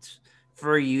seeds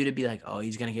for you to be like, oh,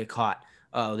 he's going to get caught.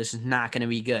 Oh, this is not going to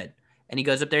be good. And he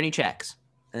goes up there and he checks,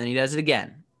 and then he does it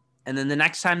again. And then the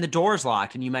next time the door's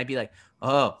locked, and you might be like,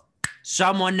 oh,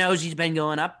 someone knows he's been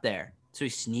going up there. So he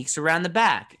sneaks around the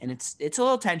back, and it's a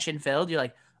little tension filled. You're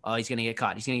like, oh, he's going to get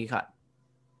caught. He's going to get caught.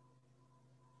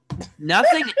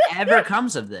 Nothing ever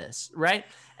comes of this, right?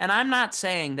 And I'm not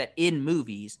saying that in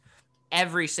movies,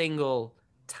 every single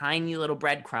tiny little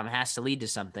breadcrumb has to lead to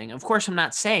something. Of course, I'm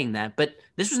not saying that, but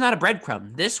this was not a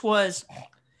breadcrumb. This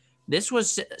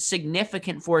was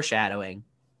significant foreshadowing,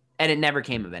 and it never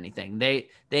came of anything. They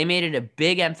made it a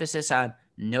big emphasis on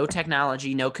no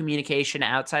technology, no communication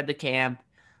outside the camp.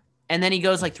 And then he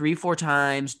goes like 3-4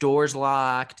 times, doors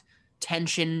locked,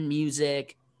 tension,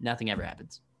 music, nothing ever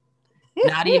happens.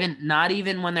 Not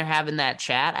even when they're having that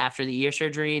chat after the ear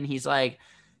surgery, and he's like,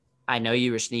 I know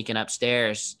you were sneaking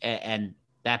upstairs, and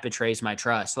that betrays my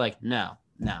trust. Like, no.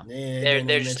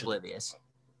 They're just oblivious.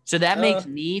 So that makes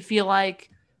me feel like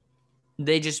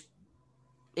they just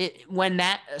when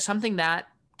that something that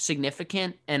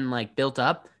significant and like built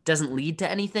up doesn't lead to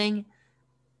anything,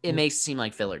 it makes it seem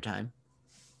like filler time.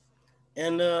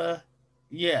 And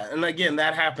and again,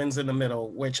 that happens in the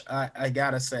middle, which I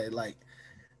gotta say, like,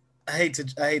 I hate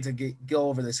to go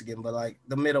over this again, but like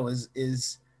the middle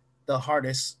is the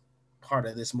hardest part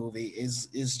of this movie.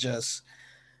 Is just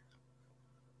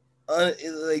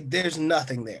like there's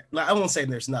nothing there. Like, I won't say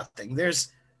there's nothing. There's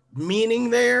meaning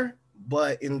there,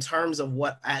 but in terms of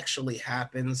what actually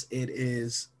happens,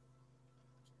 it's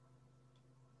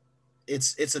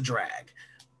a drag.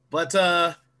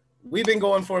 But we've been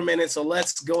going for a minute, so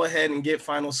let's go ahead and get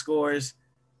final scores.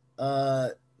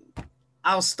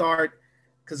 I'll start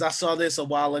because I saw this a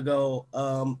while ago,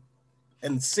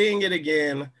 and seeing it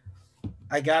again,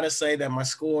 I gotta say that my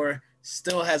score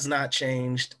still has not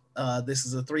changed. This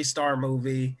is a 3-star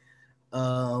movie.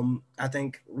 I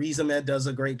think Riz Ahmed does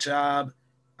a great job.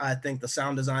 I think the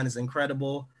sound design is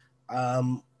incredible.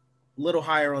 Little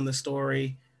higher on the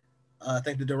story. I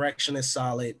think the direction is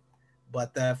solid,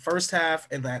 but that first half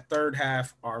and that third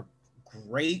half are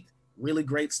great, really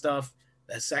great stuff.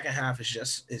 That second half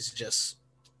is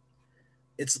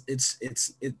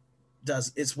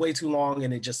it's way too long,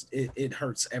 and it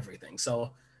hurts everything.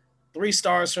 So 3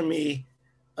 stars for me.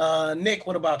 Nick,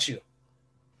 what about you?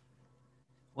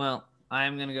 Well,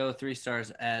 I'm gonna go 3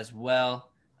 stars as well.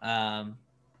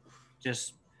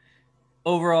 Just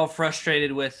overall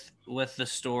frustrated with the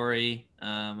story.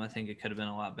 I think it could have been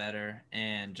a lot better,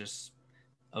 and just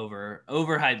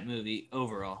overhyped movie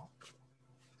overall.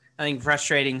 I think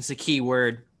frustrating is the key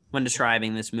word when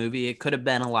describing this movie. It could have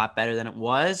been a lot better than it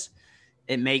was.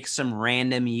 It makes some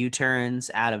random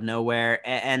U-turns out of nowhere,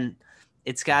 and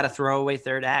it's got a throwaway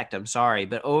third act. I'm sorry,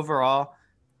 but overall,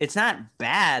 it's not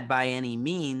bad by any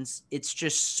means. It's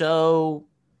just so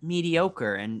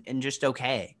mediocre and just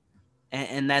okay.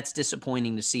 And that's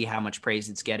disappointing to see how much praise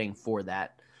it's getting for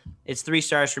that. It's 3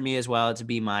 stars for me as well. It's a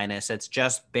B-. It's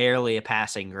just barely a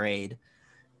passing grade.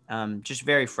 Just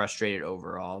very frustrated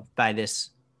overall by this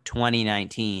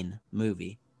 2019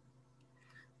 movie.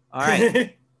 All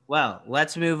right. Well,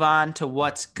 let's move on to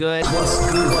what's good.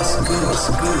 What's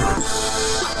good?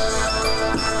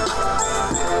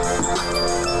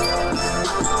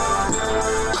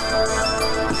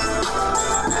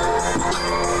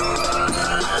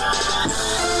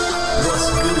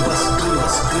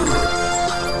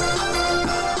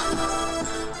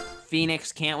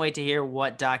 Phoenix, can't wait to hear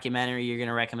what documentary you're going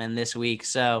to recommend this week.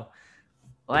 So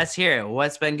let's hear it.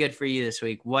 What's been good for you this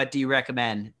week? What do you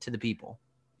recommend to the people?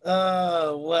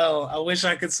 Well, I wish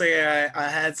I could say I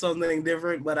had something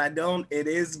different, but I don't. It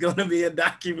is going to be a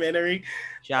documentary.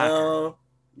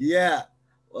 Yeah.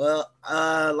 Well,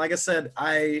 like I said,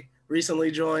 I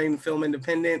recently joined Film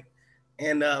Independent,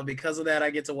 and because of that, I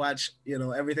get to watch,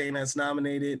 everything that's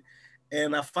nominated.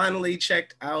 And I finally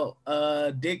checked out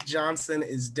Dick Johnson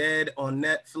is Dead on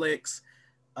Netflix.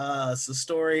 It's the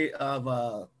story of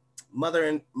father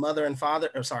and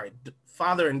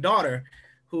daughter,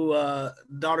 who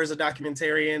daughter's a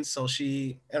documentarian, so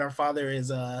she and her father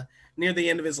is near the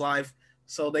end of his life.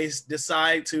 So they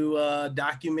decide to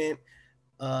document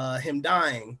him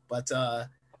dying, but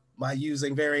by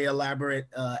using very elaborate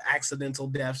accidental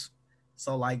deaths.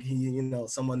 So like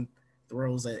someone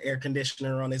throws an air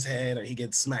conditioner on his head, or he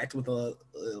gets smacked with a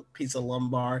piece of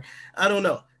lumbar. I don't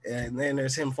know. And then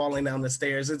there's him falling down the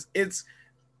stairs. It's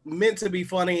meant to be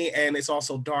funny, and it's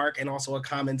also dark, and also a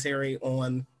commentary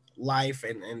on life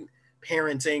and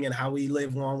parenting and how we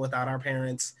live on without our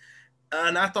parents.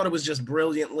 And I thought it was just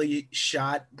brilliantly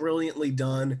shot, brilliantly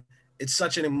done. It's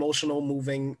such an emotional,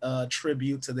 moving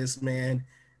tribute to this man.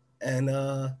 And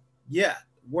yeah,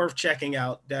 worth checking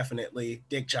out. Definitely.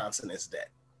 Dick Johnson Is Dead.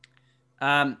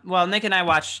 Well, Nick and I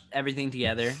watched everything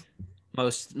together,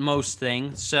 most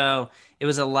things. So it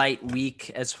was a light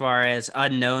week as far as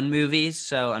unknown movies.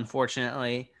 So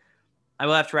unfortunately, I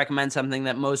will have to recommend something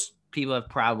that most people have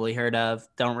probably heard of.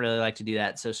 Don't really like to do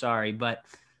that, so sorry, but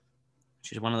it's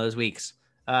just one of those weeks.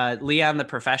 Leon the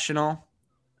Professional,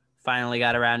 finally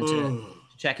got around to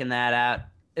checking that out.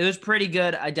 It was pretty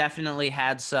good. I definitely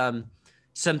had some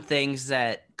things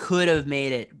that could have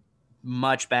made it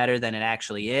much better than it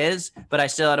actually is, but I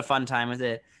still had a fun time with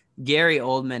it. Gary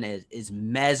Oldman is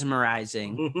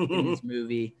mesmerizing in this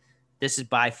movie. This is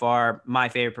by far my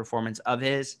favorite performance of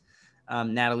his.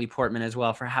 Natalie Portman as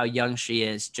well, for how young she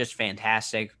is, just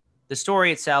fantastic. The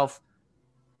story itself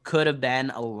could have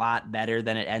been a lot better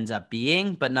than it ends up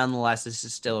being, but nonetheless, this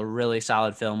is still a really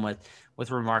solid film with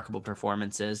remarkable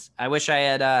performances. I wish I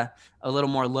had a little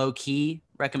more low-key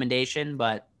recommendation,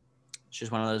 but it's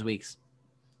just one of those weeks.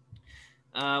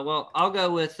 Well, I'll go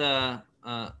with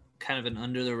kind of an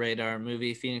under-the-radar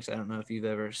movie. Phoenix, I don't know if you've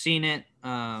ever seen it,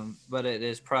 but it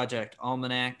is Project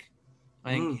Almanac.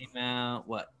 I think it came out,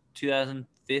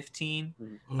 2015?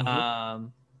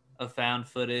 A found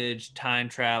footage, time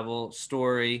travel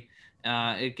story.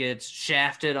 It gets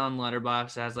shafted on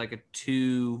Letterboxd. It has like a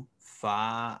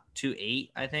 2.8,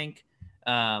 I think,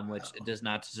 which it does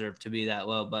not deserve to be that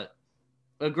low, but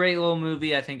a great little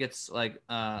movie. I think it's like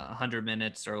 100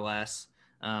 minutes or less.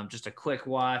 Just a quick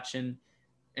watch and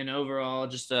overall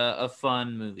just a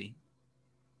fun movie.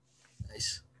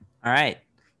 Nice. All right.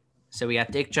 So we got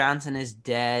Dick Johnson Is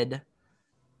Dead,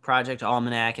 Project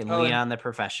Almanac, and Leon the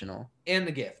Professional. And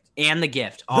The Gift. And The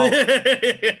Gift. All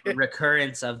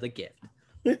recurrence of The Gift.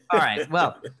 All right.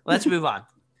 Well, let's move on.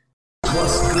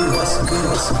 What's good? What's good?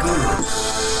 What's good?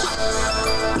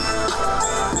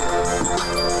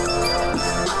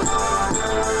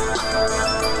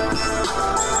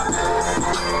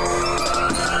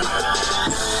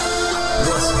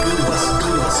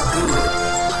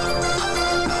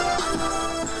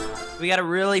 We got a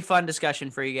really fun discussion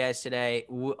for you guys today.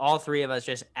 All three of us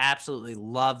just absolutely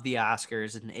love the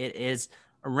Oscars, and it is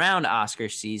around Oscar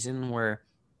season. We're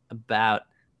about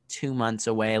 2 months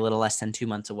away, a little less than 2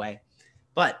 months away.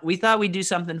 But we thought we'd do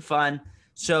something fun.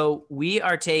 So we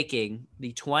are taking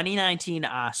the 2019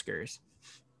 Oscars,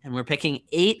 and we're picking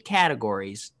 8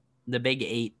 categories, the big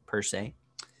 8 per se.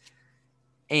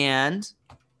 And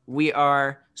we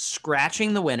are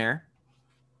scratching the winner.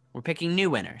 We're picking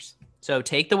new winners. So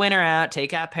take the winner out,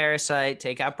 take out Parasite,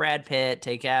 take out Brad Pitt,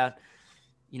 take out,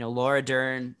 Laura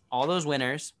Dern, all those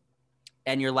winners,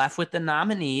 and you're left with the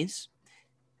nominees,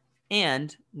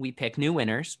 and we pick new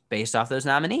winners based off those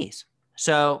nominees.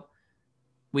 So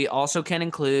we also can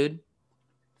include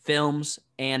films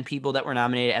and people that were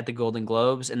nominated at the Golden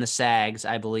Globes and the SAGs,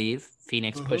 I believe.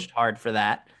 Phoenix pushed hard for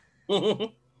that.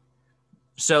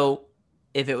 So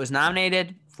if it was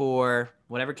nominated for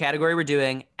whatever category we're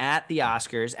doing at the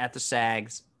Oscars, at the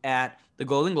SAGs, at the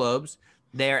Golden Globes,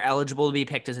 they're eligible to be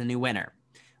picked as a new winner.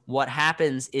 What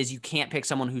happens is you can't pick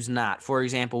someone who's not. For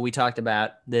example, we talked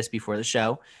about this before the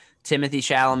show. Timothée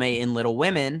Chalamet in Little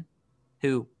Women,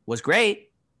 who was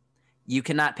great, you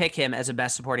cannot pick him as a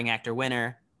Best Supporting Actor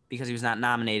winner because he was not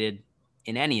nominated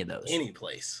in any of those. Any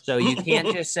place. So you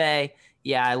can't just say,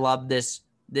 yeah, I love this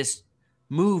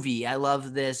movie, I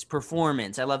love this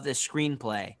performance, I love this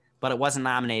screenplay, but it wasn't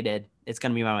nominated, it's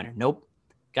going to be my winner. Nope.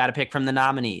 Got to pick from the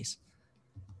nominees.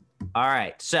 All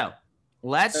right. So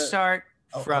let's start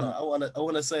from. I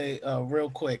want to say real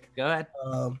quick. Go ahead.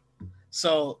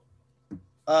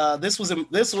 This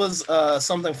was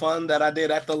something fun that I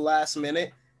did at the last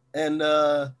minute, and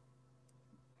I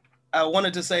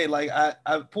wanted to say, like,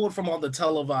 I pulled from all the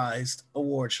televised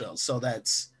award shows. So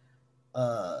that's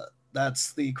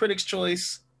the Critics'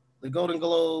 Choice, the Golden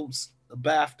Globes, the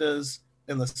BAFTAs,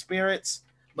 and the Spirits.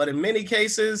 But in many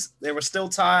cases, there were still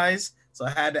ties. So I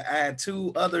had to add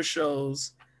 2 other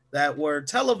shows that were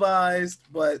televised,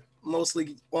 but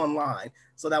mostly online.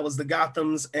 So that was the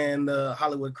Gothams and the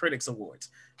Hollywood Critics Awards.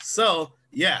 So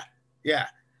yeah.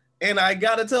 And I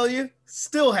gotta tell you,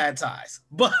 still had ties,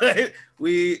 but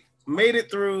we made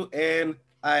it through, and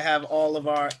I have all of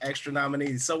our extra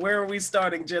nominees. So where are we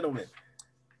starting, gentlemen?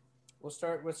 We'll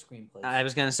start with screenplays. I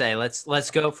was gonna say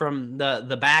let's go from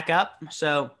the back up.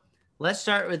 So let's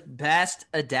start with Best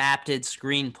Adapted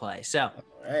Screenplay. So,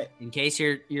 all right. In case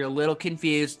you're a little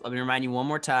confused, let me remind you one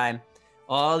more time.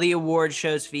 All the award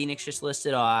shows Phoenix just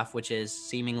listed off, which is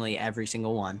seemingly every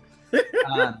single one.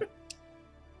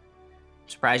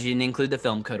 Surprised you didn't include the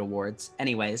Film Code Awards.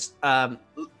 Anyways,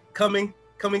 coming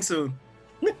soon.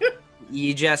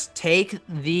 You just take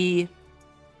the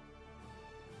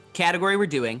category we're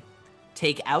doing,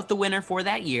 take out the winner for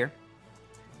that year,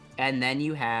 and then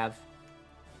you have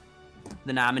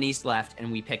the nominees left,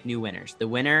 and we pick new winners. The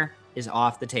winner is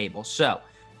off the table. So,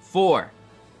 for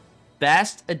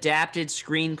Best Adapted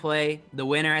Screenplay, the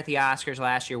winner at the Oscars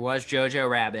last year was Jojo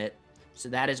Rabbit. So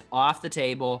that is off the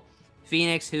table.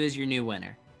 Phoenix, who is your new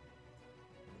winner?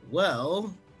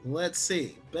 Well, let's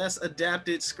see. Best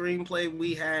Adapted Screenplay,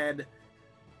 we had...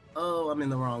 Oh, I'm in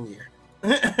the wrong year.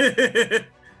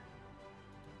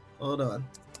 Hold on.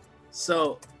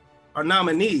 So, our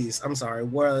nominees,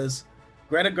 was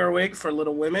Greta Gerwig for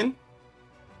Little Women.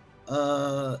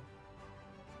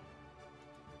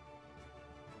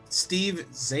 Steve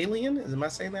Zalian,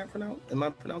 am I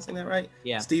pronouncing that right?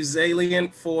 Yeah. Steve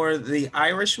Zalian for The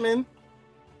Irishman.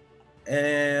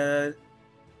 And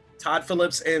Todd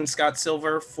Phillips and Scott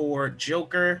Silver for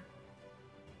Joker.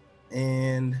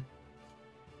 And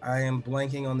I am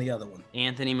blanking on the other one.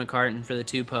 Anthony McCartan for The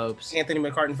Two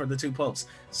Popes.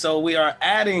 So we are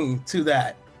adding to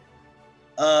that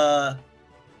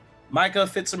Micah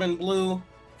Fitzgerald Blue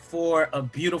for A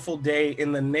Beautiful Day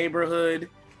in the Neighborhood.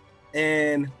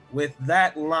 And with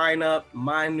that lineup,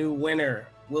 my new winner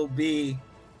will be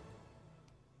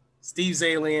Steve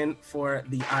Zalian for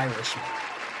The Irishman.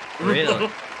 Really?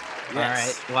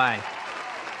 Yes. All right. Why?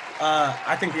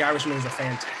 I think The Irishman is a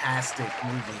fantastic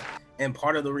movie, and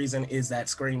part of the reason is that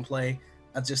screenplay.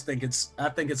 I think it's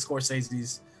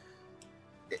Scorsese's.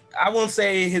 I won't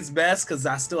say his best because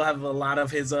I still have a lot of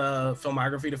his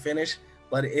filmography to finish,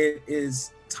 but it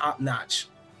is top notch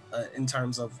in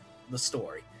terms of the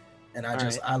story, and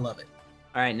I love it.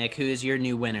 All right, Nick, who is your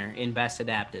new winner in Best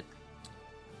Adapted?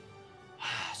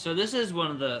 So this is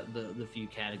one of the few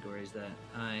categories that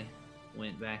I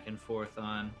went back and forth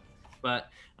on, but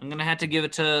I'm gonna have to give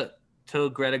it to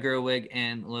Greta Gerwig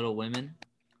and Little Women.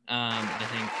 I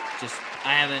think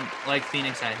I haven't, like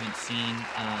Phoenix, I haven't seen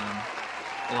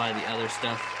a lot of the other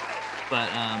stuff, but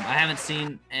I haven't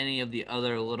seen any of the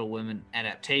other Little Women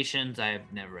adaptations. I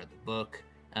have never read the book.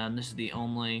 This is the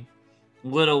only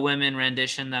Little Women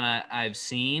rendition that I've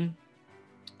seen,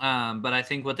 but I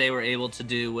think what they were able to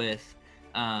do with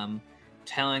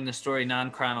telling the story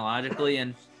non-chronologically,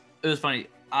 and it was funny.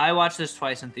 I watched this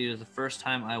twice in theaters. The first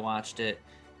time I watched it,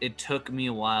 it took me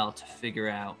a while to figure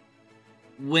out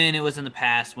when it was in the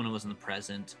past, when it was in the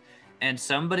present. And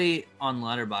somebody on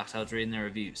Letterboxd, I was reading their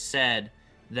review, said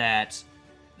that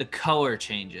the color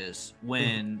changes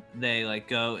when they like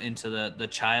go into the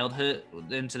childhood,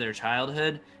 into their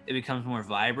childhood. It becomes more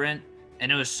vibrant,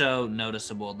 and it was so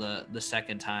noticeable the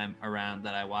second time around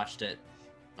that I watched it.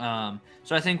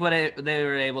 So I think what they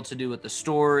were able to do with the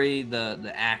story,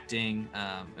 the acting,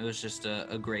 it was just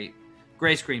a great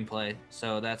screenplay.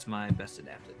 So that's my Best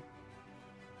Adapted.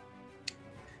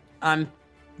 I'm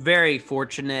very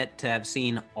fortunate to have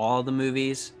seen all the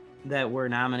movies that were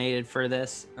nominated for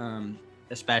this,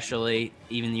 especially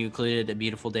even you included A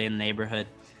Beautiful Day in the Neighborhood,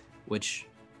 which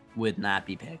would not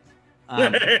be picked.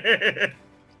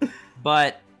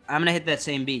 But I'm going to hit that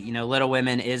same beat. Little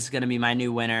Women is going to be my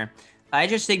new winner. I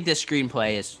just think this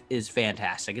screenplay is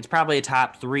fantastic. It's probably a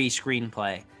top 3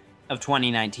 screenplay of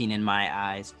 2019 in my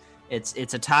eyes. It's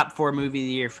a top 4 movie of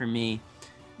the year for me.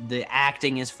 The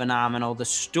acting is phenomenal. The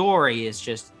story is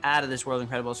just out of this world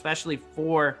incredible, especially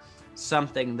for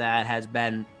something that has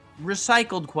been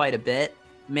recycled quite a bit,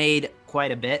 made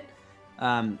quite a bit.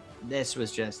 This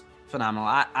was just phenomenal.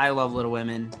 I love Little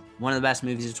Women. One of the best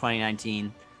movies of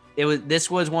 2019. This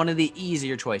was one of the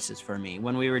easier choices for me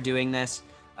when we were doing this.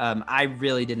 I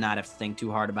really did not have to think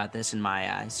too hard about this in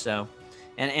my eyes. So,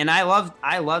 and I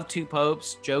love Two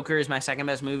Popes. Joker is my second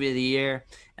best movie of the year,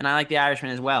 and I like The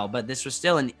Irishman as well. But this was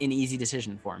still an easy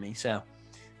decision for me. So,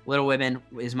 Little Women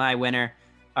is my winner.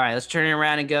 All right, let's turn it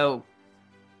around and go.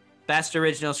 Best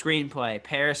Original Screenplay.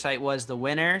 Parasite was the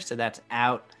winner, so that's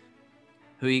out.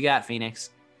 Who you got,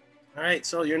 Phoenix? All right,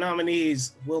 so your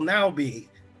nominees will now be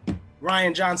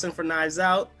Rian Johnson for Knives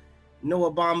Out,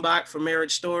 Noah Baumbach for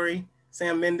Marriage Story,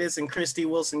 Sam Mendes and Christy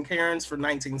Wilson Cairns for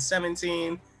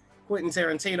 1917, Quentin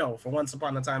Tarantino for Once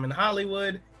Upon a Time in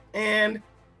Hollywood, and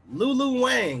Lulu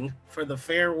Wang for The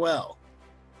Farewell.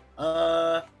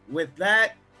 With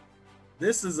that,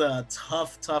 this is a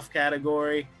tough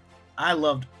category. I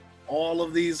loved all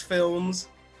of these films,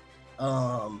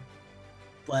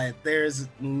 but there's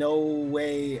no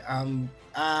way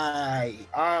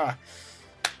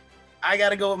I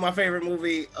gotta go with my favorite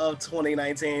movie of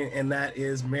 2019, and that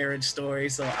is Marriage Story.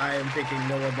 So I am picking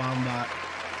Noah Baumbach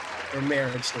for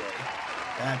Marriage Story.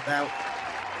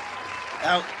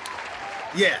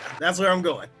 Yeah, that's where I'm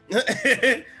going.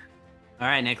 All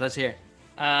right, Nick, let's hear it.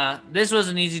 This was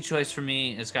an easy choice for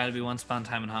me. It's got to be Once Upon a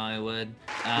Time in Hollywood.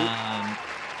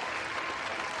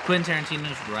 Quentin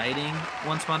Tarantino's writing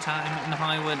Once Upon a Time in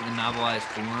Hollywood in novelized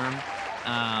form.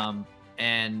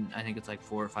 And I think it's like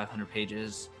 400 or 500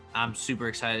 pages. I'm super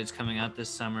excited. It's coming out this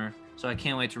summer, so I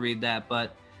can't wait to read that.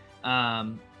 But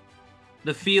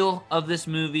the feel of this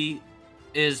movie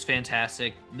is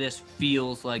fantastic. This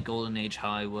feels like Golden Age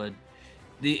Hollywood.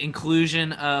 The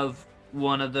inclusion of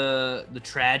one of the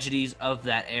tragedies of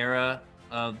that era,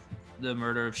 of the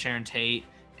murder of Sharon Tate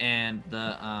and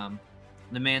the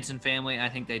Manson family, I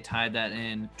think they tied that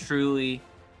in truly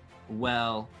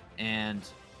well, and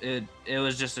it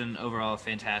was just an overall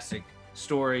fantastic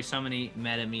story. So many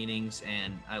meta meanings,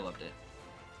 and I loved it.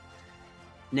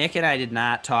 Nick and I did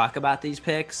not talk about these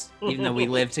picks, even though we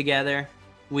live together.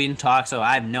 We didn't talk, so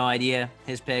I have no idea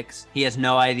his picks. He has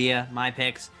no idea my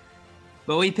picks.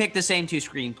 But we picked the same two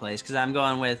screenplays because I'm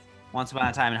going with Once Upon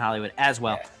a Time in Hollywood as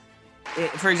well.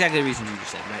 For exactly the reasons you just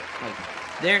said, right? Like,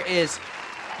 there is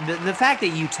the fact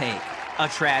that you take a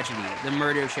tragedy, the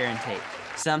murder of Sharon Tate,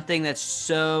 something that's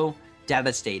so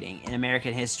devastating in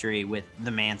American history with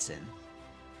the Manson,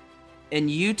 and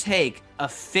you take a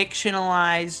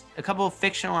couple of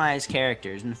fictionalized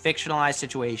characters and a fictionalized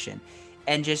situation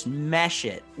and just mesh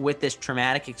it with this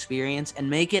traumatic experience and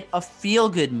make it a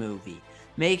feel-good movie,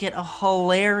 make it a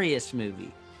hilarious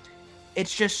movie.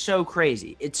 It's just so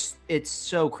crazy. It's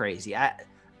so crazy.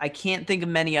 I can't think of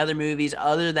many other movies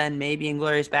other than maybe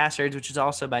Inglourious Basterds, which is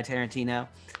also by Tarantino,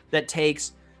 that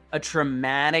takes a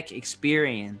traumatic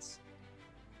experience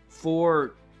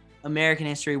for American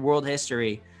history, world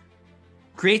history,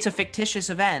 creates a fictitious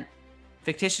event,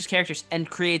 fictitious characters, and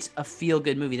creates a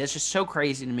feel-good movie. That's just so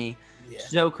crazy to me. Yeah.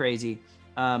 So crazy.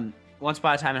 Once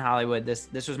Upon a Time in Hollywood,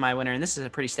 this was my winner, and this is a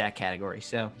pretty stacked category.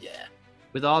 So, yeah.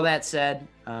 With all that said,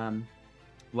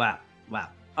 wow.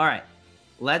 All right,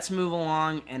 let's move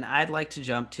along, and I'd like to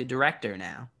jump to director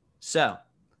now. So,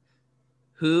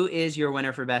 who is your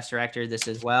winner for Best Director? This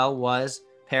as well was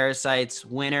Parasite's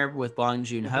winner with Bong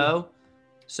Joon-ho.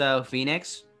 So,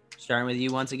 Phoenix, starting with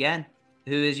you once again.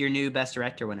 Who is your new Best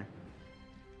Director winner?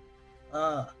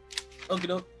 Okay,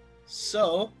 doke.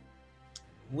 So,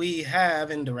 we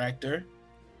have in director.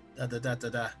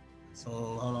 So,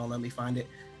 hold on, let me find it.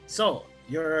 So,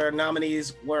 your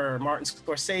nominees were Martin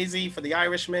Scorsese for The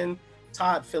Irishman,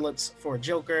 Todd Phillips for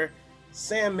Joker,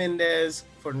 Sam Mendes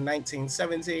for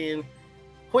 1917,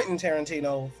 Quentin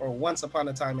Tarantino for Once Upon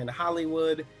a Time in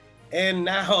Hollywood, and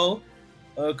now,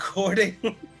 according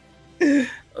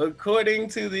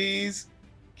to these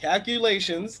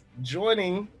calculations,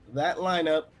 joining that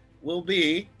lineup will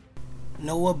be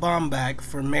Noah Baumbach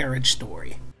for Marriage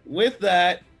Story. With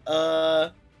that,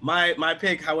 my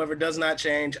pick, however, does not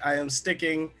change. I am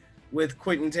sticking with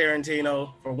Quentin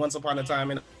Tarantino for Once Upon a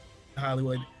Time in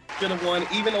Hollywood. Should have won,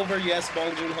 even over, yes,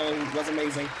 Bong Joon-ho was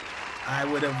amazing. I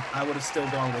would have still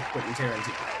gone with Quentin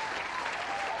Tarantino.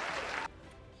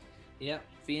 Yep,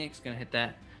 Phoenix gonna hit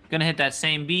that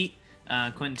same beat.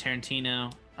 Quentin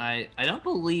Tarantino. I don't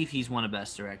believe he's won a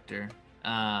Best Director,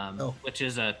 which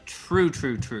is a true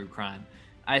crime.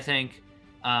 I think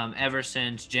ever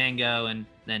since Django and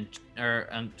then,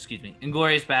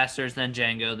 Inglourious Basterds, then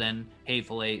Django, then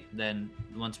Hateful Eight, then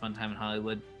Once Upon a Time in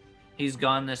Hollywood, he's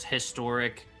gone this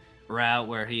historic route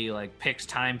where he like picks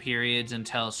time periods and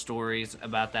tells stories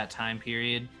about that time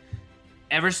period.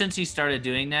 Ever since he started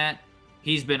doing that,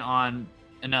 he's been on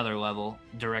another level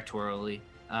directorially.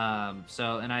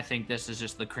 And I think this is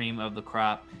just the cream of the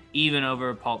crop, even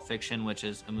over Pulp Fiction, which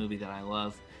is a movie that I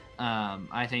love.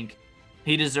 I think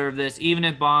he deserved this. Even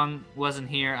if Bong wasn't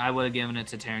here, I would have given it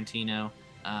to Tarantino,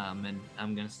 and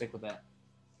I'm going to stick with that.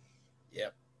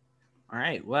 Yep. All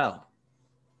right, well,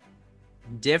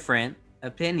 different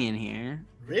opinion here.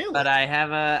 Really? But I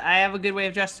have a good way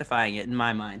of justifying it in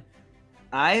my mind.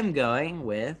 I am going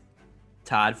with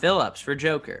Todd Phillips for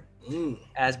Joker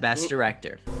as Best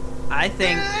Director. I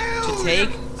think to take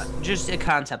just a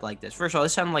concept like this, first of all,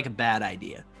 this sounded like a bad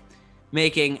idea.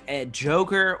 Making a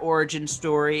Joker origin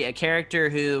story, a character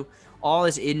who all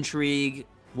his intrigue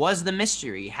was the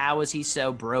mystery. How was he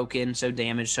so broken, so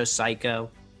damaged, so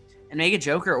psycho? And make a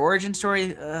Joker origin story,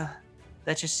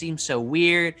 that just seems so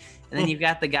weird. And then you've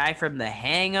got the guy from The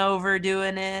Hangover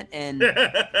doing it, and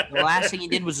the last thing he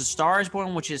did was A Star Is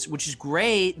Born, which is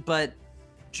great, but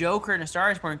Joker and A Star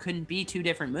Is Born couldn't be two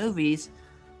different movies.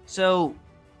 So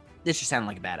this just sounded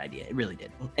like a bad idea. It really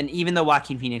did. And even though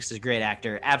Joaquin Phoenix is a great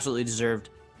actor, absolutely deserved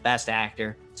Best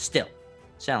Actor, still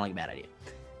sounded like a bad idea.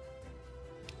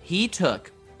 He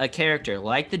took a character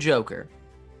like the Joker,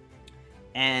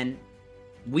 and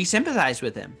we sympathized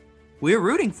with him. We were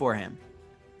rooting for him.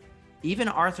 even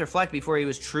Arthur Fleck, before he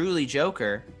was truly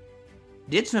Joker,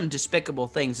 did some despicable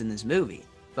things in this movie,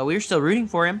 but we were still rooting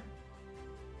for him.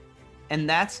 And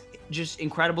that's just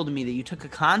incredible to me that you took a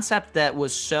concept that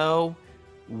was so,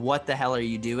 what the hell are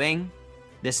you doing?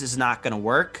 This is not going to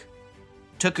work.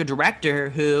 Took a director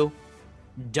who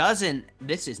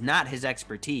this is not his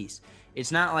expertise.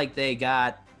 It's not like they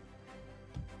got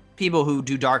people who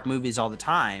do dark movies all the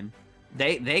time.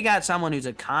 They got someone who's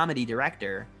a comedy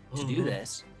director to do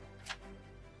this.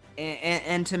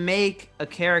 And to make a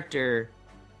character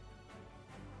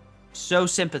so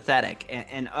sympathetic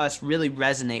and us really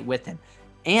resonate with him,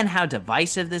 and how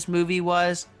divisive this movie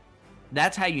was,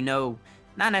 that's how you know,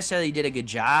 not necessarily you did a good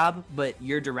job, but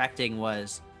your directing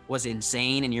was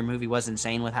insane, and your movie was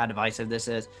insane with how divisive this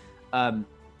is. I'm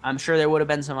sure there would have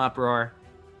been some uproar,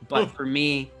 but for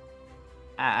me,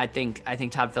 I think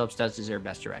Todd Phillips does deserve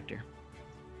Best Director.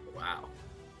 Wow.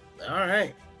 All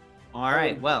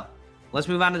right. Well, let's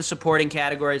move on to the supporting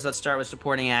categories. Let's start with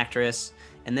supporting actress,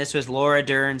 and this was Laura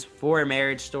Dern's For a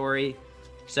Marriage Story.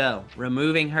 So,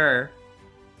 removing her,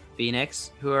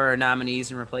 Phoenix, who are our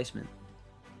nominees and replacement?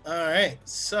 All right.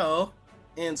 So,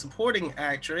 in supporting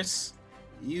actress,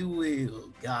 we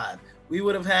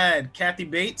would have had Kathy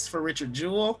Bates for Richard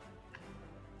Jewell,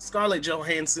 Scarlett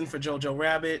Johansson for Jojo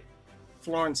Rabbit,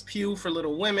 Florence Pugh for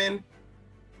Little Women,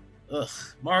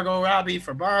 Margot Robbie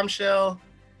for Bombshell,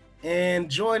 and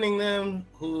joining them,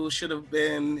 who should have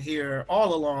been here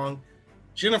all along,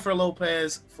 Jennifer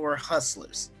Lopez for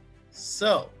Hustlers.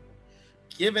 So,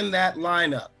 given that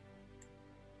lineup,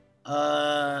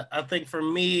 I think for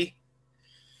me,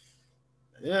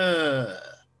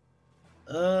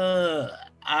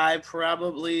 I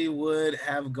probably would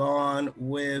have gone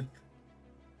with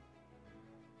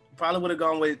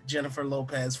Jennifer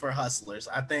Lopez for Hustlers.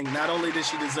 I think not only did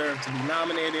she deserve to be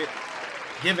nominated,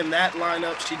 given that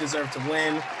lineup, she deserved to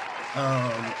win.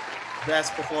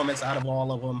 Best performance out of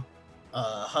all of them.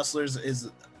 Hustlers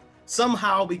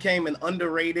somehow became an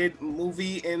underrated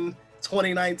movie in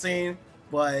 2019,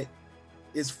 but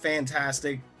is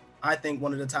fantastic. I think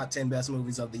one of the top 10 best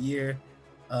movies of the year.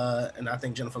 And I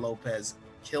think Jennifer Lopez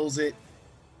kills it.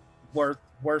 Worth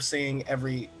seeing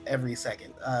every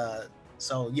second.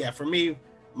 So yeah, for me,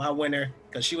 my winner,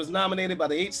 because she was nominated by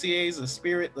the HCAs, the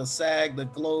Spirit, the SAG, the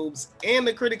Globes, and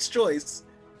the Critics' Choice,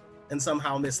 and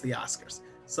somehow missed the Oscars.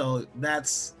 So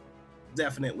that's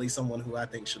definitely someone who I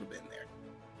think should have been there.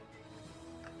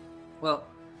 Well,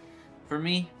 for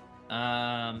me,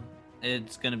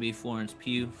 it's gonna be Florence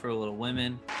Pugh for Little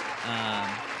Women.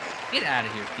 Get out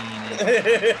of here,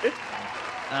 Phoenix.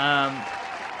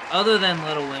 Other than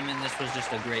Little Women, this was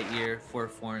just a great year for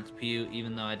Florence Pugh,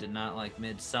 even though I did not like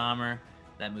Midsommar.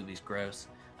 That movie's gross.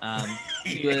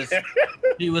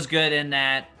 She was good in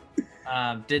that.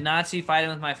 Did not see Fighting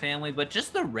with My Family, but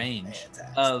just the range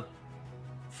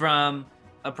from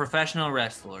a professional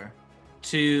wrestler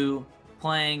to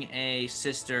playing a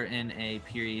sister in a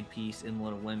period piece in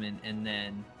Little Women, and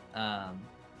then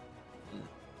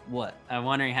what? I'm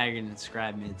wondering how you're going to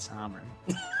describe Midsommar.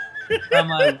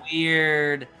 From a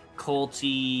weird,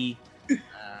 culty, I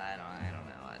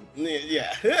don't know.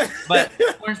 Yeah. But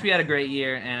Florence Pugh had a great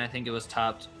year, and I think it was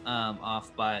topped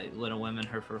off by Little Women.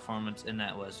 Her performance in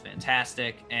that was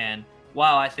fantastic. And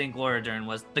while I think Laura Dern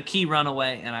was the key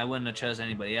runaway, and I wouldn't have chose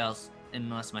anybody else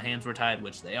unless my hands were tied,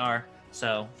 which they are.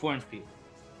 So, Florence Pugh.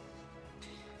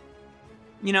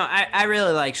 You know, I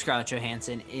really like Scarlett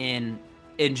Johansson in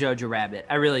Jojo Rabbit.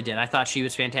 I really did. I thought she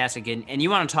was fantastic. And you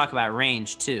want to talk about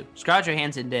range, too. Scarlett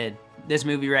Johansson did this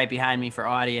movie right behind me for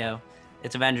audio.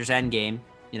 It's Avengers Endgame.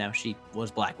 You know, she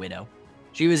was Black Widow.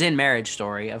 She was in Marriage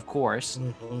Story, of course.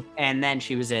 Mm-hmm. And then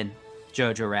she was in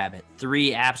Jojo Rabbit.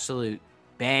 3 absolute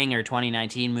banger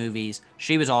 2019 movies.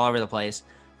 She was all over the place.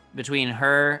 Between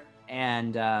her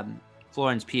and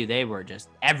Florence Pugh, they were just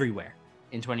everywhere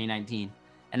in 2019.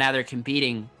 And now they're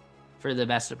competing for the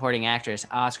Best Supporting Actress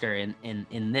Oscar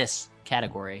in this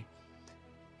category.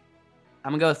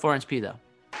 I'm going to go with Florence Pugh, though.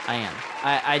 I am.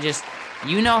 I just,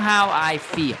 you know how I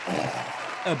feel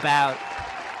about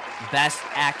Best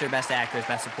Actor, Best Actress,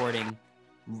 Best Supporting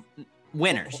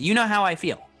winners. You know how I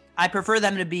feel. I prefer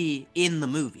them to be in the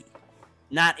movie,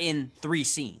 not in 3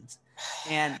 scenes.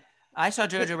 And I saw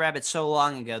Jojo Rabbit so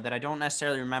long ago that I don't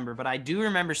necessarily remember, but I do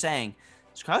remember saying,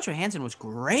 Scarlett Johansson was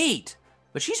great,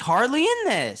 but she's hardly in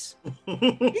this. She's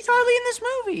hardly in this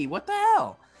movie. What the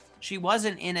hell? She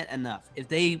wasn't in it enough. If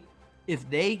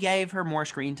they gave her more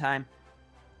screen time,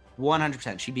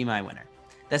 100% she'd be my winner.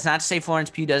 That's not to say Florence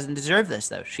Pugh doesn't deserve this,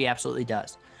 though. She absolutely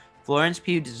does. Florence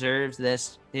Pugh deserves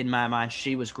this in my mind.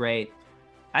 She was great.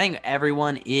 I think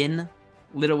everyone in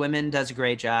Little Women does a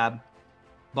great job.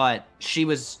 but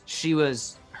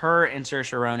her and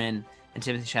Saoirse Ronan and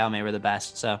Timothée Chalamet were the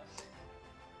best. So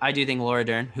I do think Laura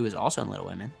Dern, who is also in Little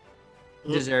Women,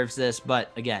 deserves this.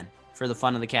 But again, for the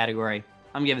fun of the category,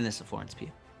 I'm giving this to Florence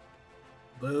Pugh.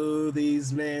 Boo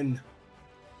these men.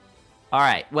 All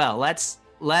right. Well, let's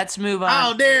move on.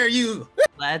 How dare you?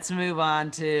 Let's move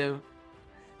on to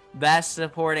Best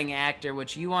Supporting Actor,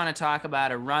 which you want to talk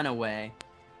about a runaway.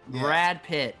 Yes. Brad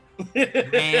Pitt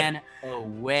ran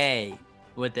away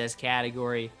with this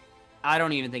category. I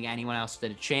don't even think anyone else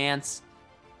stood a chance.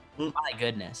 My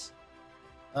goodness.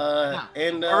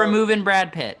 And we're removing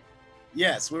Brad Pitt.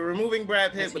 Yes, we're removing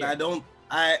Brad Pitt, but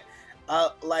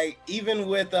like even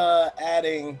with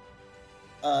adding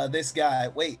this guy.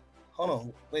 Wait, hold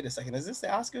on. Wait a second. Is this the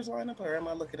Oscars lineup or am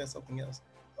I looking at something else?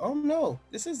 Oh no,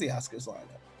 this is the Oscars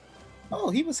lineup. Oh,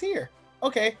 he was here.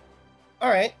 Okay. All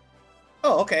right.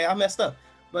 Oh, okay. I messed up,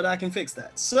 but I can fix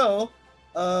that. So,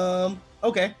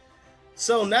 okay.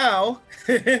 So now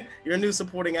your new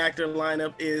supporting actor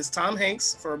lineup is Tom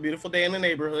Hanks for A Beautiful Day in the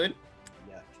Neighborhood,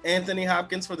 Anthony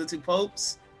Hopkins for The Two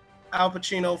Popes, Al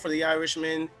Pacino for The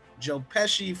Irishman, Joe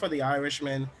Pesci for The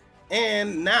Irishman,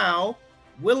 and now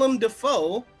Willem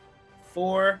Dafoe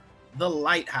for The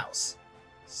Lighthouse.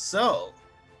 So,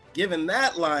 given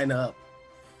that lineup,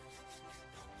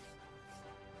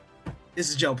 this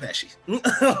is Joe Pesci.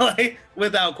 Like,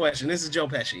 without question, this is Joe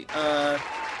Pesci.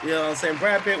 You know what I'm saying?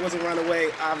 Brad Pitt was a runaway,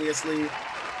 obviously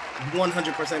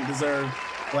 100% deserved,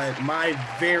 but my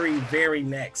very, very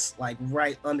next, like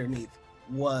right underneath,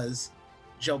 was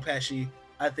Joe Pesci.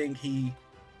 I think he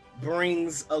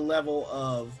brings a level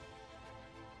of,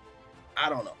 I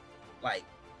don't know, like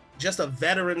just a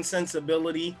veteran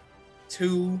sensibility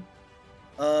to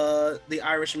The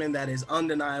Irishman that is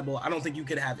undeniable. I don't think you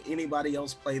could have anybody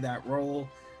else play that role.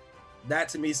 That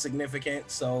to me is significant.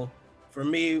 So for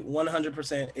me,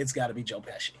 100%, it's got to be Joe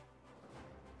Pesci.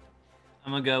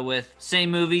 I'm gonna go with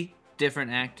same movie,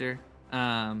 different actor,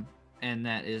 and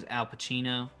that is Al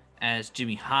Pacino as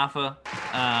Jimmy Hoffa.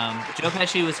 Joe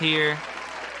Pesci was here.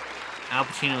 Al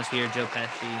Pacino was here. Joe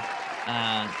Pesci.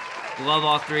 Love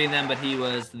all three of them, but he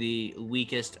was the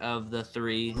weakest of the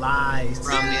three. Lies.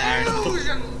 From the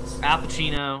Irishman. Al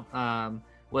Pacino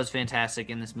was fantastic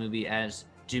in this movie as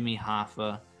Jimmy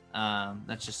Hoffa.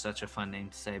 That's just such a fun name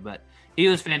to say, but he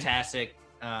was fantastic,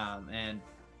 and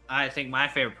I think my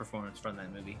favorite performance from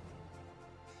that movie.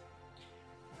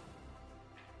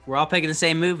 We're all picking the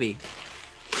same movie.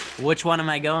 Which one am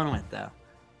I going with, though?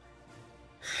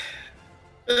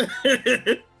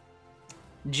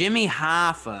 Jimmy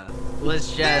Hoffa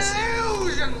was just...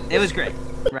 It was great,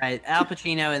 right? Al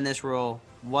Pacino in this role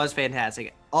was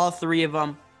fantastic. All three of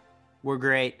them were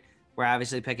great. We're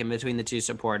obviously picking between the two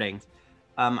supporting.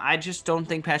 I just don't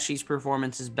think Pesci's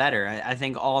performance is better. I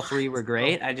think all three were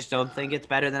great. I just don't think it's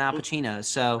better than Al Pacino's.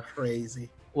 So crazy.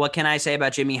 What can I say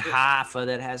about Jimmy Hoffa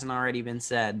that hasn't already been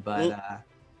said? But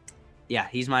yeah,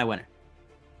 he's my winner.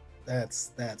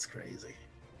 That's crazy.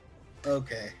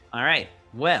 Okay. All right.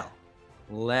 Well,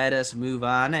 let us move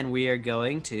on, and we are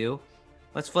going to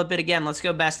let's flip it again. Let's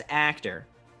go Best Actor.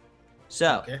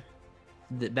 So,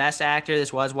 the Best Actor,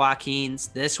 this was Joaquin's.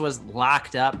 This was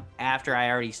locked up after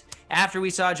we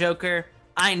saw Joker.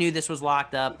 I knew this was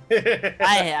locked up.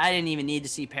 I didn't even need to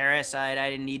see Parasite. I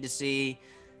didn't need to see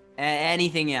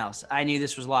anything else. I knew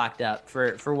this was locked up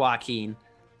for Joaquin.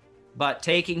 But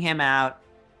taking him out,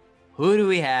 who do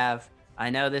we have? I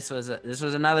know this was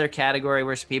another category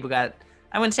where some people got,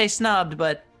 I wouldn't say snubbed,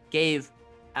 but gave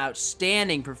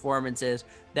outstanding performances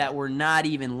that were not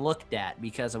even looked at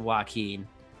because of Joaquin.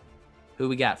 Who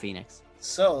we got, Phoenix?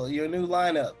 So your new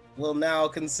lineup will now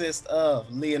consist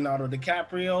of Leonardo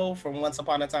DiCaprio from Once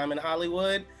Upon a Time in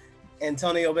Hollywood,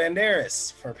 Antonio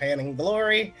Banderas for Pain and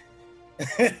Glory.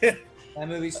 That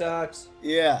movie sucks.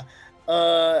 Yeah.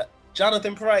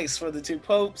 Jonathan Pryce for The Two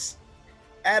Popes,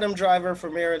 Adam Driver for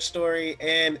Marriage Story,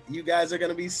 and you guys are going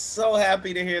to be so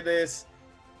happy to hear this,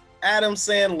 Adam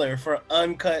Sandler for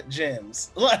Uncut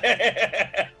Gems.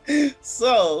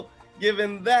 So,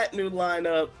 given that new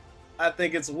lineup, I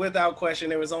think it's without question.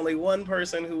 There was only one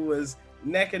person who was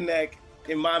neck and neck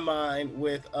in my mind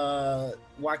with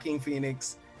Joaquin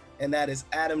Phoenix, and that is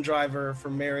Adam Driver for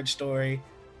Marriage Story.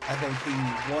 I think he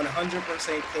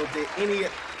 100% killed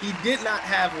it. He did not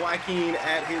have Joaquin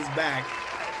at his back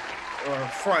or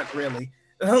front, really.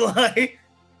 Like,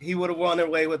 he would have run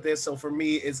away with this. So for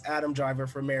me, it's Adam Driver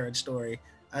for Marriage Story,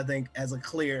 I think, as a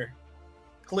clear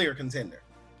contender.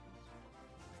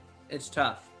 It's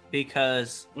tough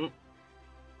because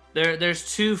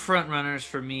there's two front runners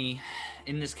for me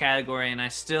in this category, and I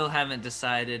still haven't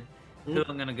decided who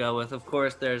I'm going to go with. Of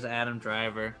course, there's Adam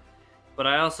Driver. but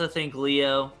I also think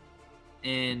Leo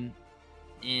in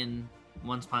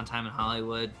Once Upon a Time in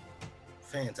Hollywood.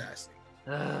 Fantastic.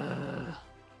 I'm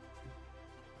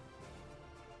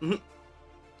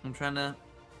trying to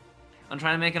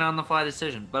make an on the fly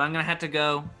decision, but I'm gonna have to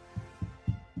go.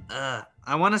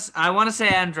 I want to say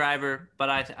Adam Driver, but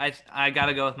I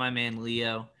gotta go with my man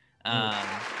Leo.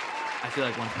 I feel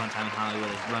like Once Upon a Time in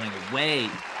Hollywood is running away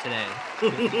today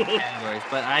with these categories,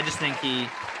 but I just think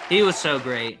he was so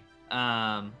great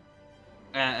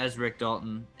as Rick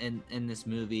Dalton in this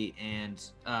movie, and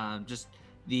just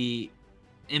the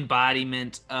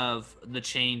embodiment of the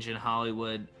change in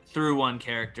Hollywood through one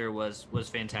character was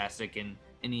fantastic, and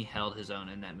he held his own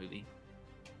in that movie.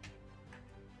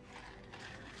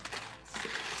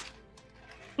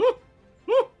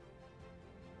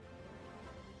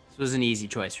 This was an easy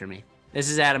choice for me. This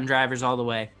is Adam Driver's all the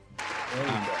way.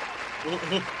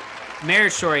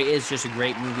 Marriage Story is just a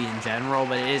great movie in general,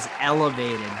 but it is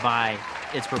elevated by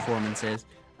its performances.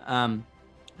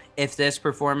 If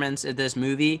this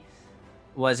movie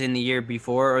was in the year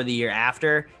before or the year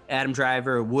after, Adam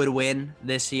Driver would win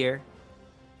this year.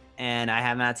 And I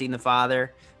have not seen The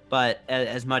Father, but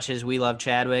as much as we love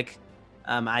Chadwick,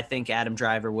 I think Adam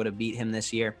Driver would have beat him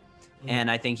this year.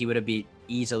 And I think he would have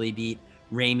easily beat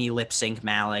Rami Lip Sync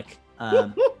Malik.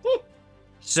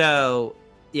 So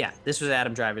yeah, this was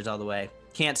Adam Driver's all the way.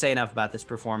 Can't say enough about this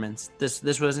performance.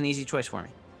 This was an easy choice for me.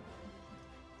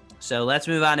 So let's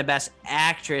move on to Best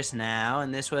Actress now,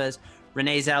 and this was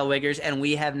Renee Zellweger's, and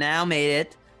we have now made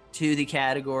it to the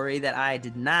category that I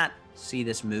did not see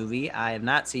this movie. I have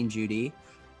not seen Judy,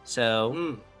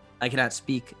 so I cannot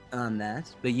speak on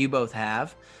that, but you both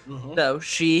have. So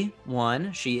she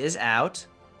won. She is out.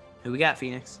 Who we got,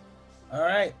 Phoenix? All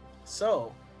right.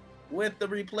 So with the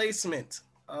replacement,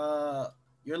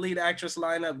 your lead actress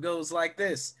lineup goes like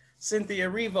this: Cynthia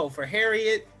Erivo for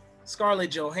Harriet,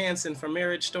 Scarlett Johansson for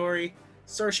Marriage Story,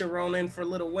 Saoirse Ronan for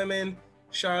Little Women,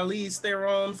 Charlize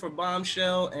Theron for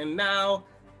Bombshell, and now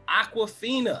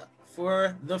Awkwafina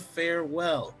for The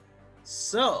Farewell.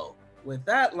 So with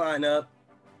that lineup,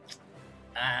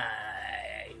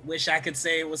 I wish I could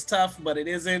say it was tough, but it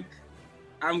isn't.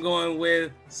 I'm going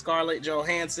with Scarlett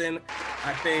Johansson.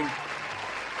 I think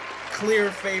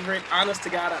clear favorite. Honest to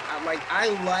God, I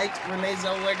liked Renee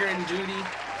Zellweger and Judy,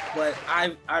 but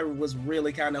I was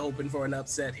really kind of hoping for an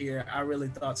upset here. I really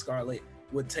thought Scarlett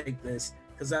would take this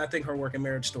because I think her work in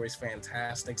Marriage Story is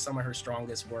fantastic. Some of her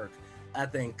strongest work, I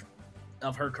think,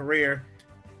 of her career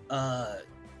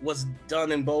was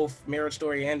done in both Marriage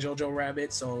Story and Jojo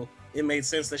Rabbit, so it made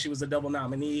sense that she was a double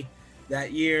nominee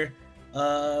that year.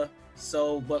 But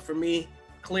for me,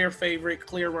 clear favorite,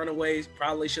 clear runaway,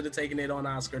 probably should have taken it on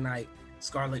Oscar night,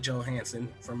 Scarlett Johansson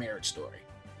for Marriage Story.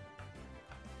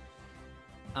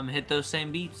 I'm gonna hit those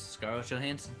same beats, Scarlett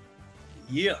Johansson.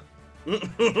 Yeah.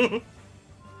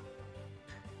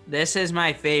 This is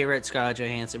my favorite Scarlett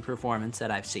Johansson performance that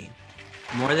I've seen.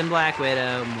 More than Black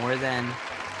Widow, more than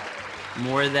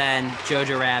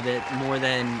Jojo Rabbit, more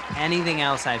than anything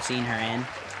else I've seen her in.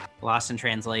 Lost in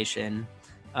Translation.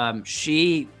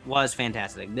 She was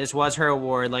fantastic. This was her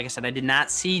award. Like I said, I did not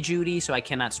see Judy, so I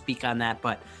cannot speak on that.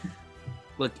 But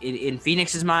look, in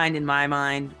Phoenix's mind, in my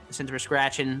mind, since we're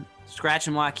scratching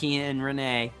Joaquin and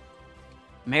Renee,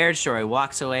 Marriage Story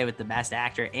walks away with the Best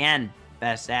Actor and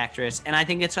Best Actress, and I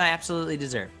think it's absolutely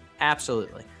deserved.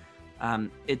 Absolutely.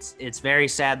 It's very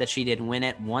sad that she didn't win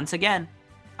it once again.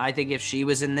 I think if she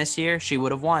was in this year, she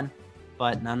would have won,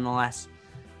 but nonetheless,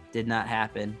 did not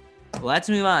happen. Let's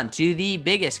move on to the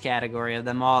biggest category of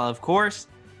them all, of course.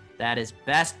 That is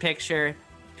Best Picture.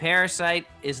 Parasite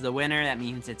is the winner. That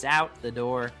means it's out the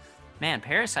door. Man,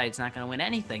 Parasite's not going to win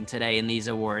anything today in these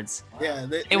awards. Yeah,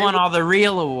 they won all the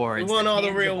real awards. They won all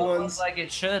the real ones. Like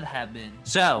it should have been.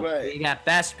 So Right. we got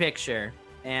Best Picture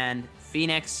and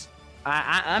Phoenix.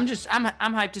 I'm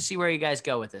hyped to see where you guys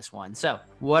go with this one. So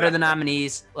what are the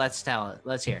nominees? Let's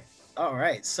hear it. All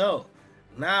right, so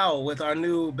now with our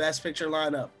new Best Picture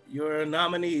lineup, your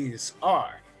nominees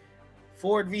are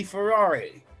Ford v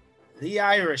Ferrari, The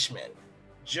Irishman,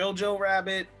 Jojo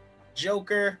Rabbit,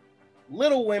 Joker,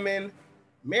 Little Women,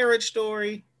 Marriage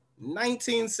Story,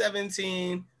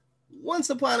 1917, Once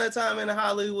Upon a Time in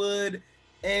Hollywood,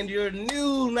 and your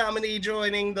new nominee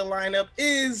joining the lineup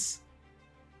is,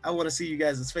 I want to see you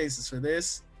guys' faces for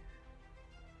this,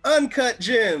 Uncut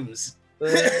Gems.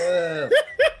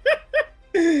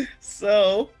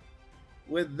 So,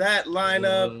 with that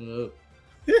lineup,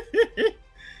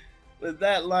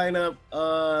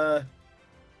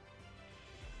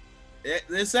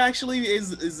 this actually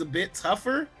is a bit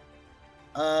tougher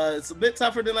It's a bit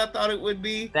tougher than I thought it would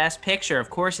be. Best Picture, of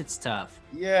course it's tough.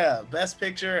 Yeah, Best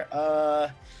Picture.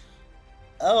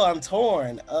 I'm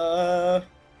torn.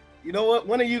 You know what?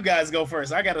 One of you guys go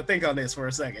first. I got to think on this for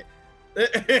a second.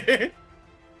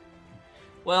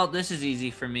 Well, this is easy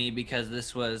for me because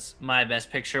this was my Best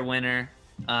Picture winner.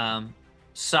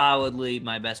 Solidly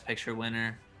my Best Picture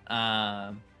winner.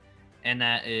 And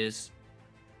that is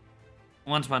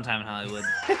Once Upon a Time in Hollywood.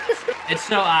 It's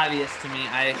so obvious to me.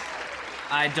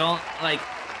 I don't like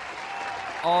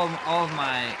all of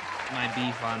my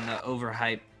beef on the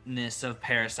overhypeness of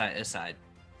Parasite aside.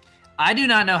 I do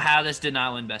not know how this did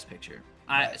not win Best Picture.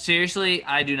 Seriously,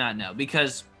 I do not know,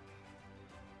 because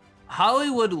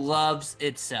Hollywood loves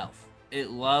itself.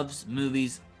 It loves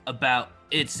movies about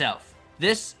itself.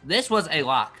 This was a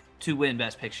lock to win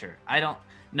Best Picture. I don't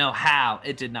know how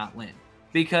it did not win,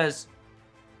 because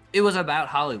it was about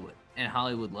Hollywood, and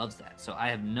Hollywood loves that. So I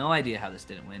have no idea how this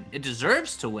didn't win. It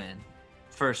deserves to win,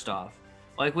 first off.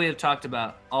 Like we have talked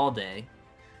about all day,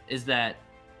 is that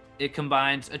it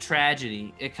combines a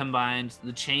tragedy. It combines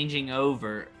the changing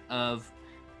over of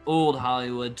old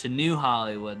Hollywood to new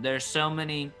Hollywood. There's so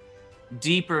many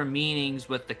deeper meanings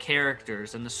with the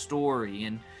characters and the story,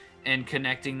 and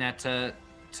connecting that to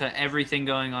everything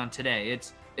going on today.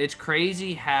 It's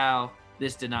crazy how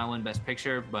this did not win Best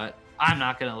Picture, but I'm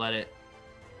not gonna let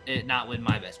it not win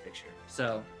my Best Picture.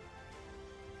 So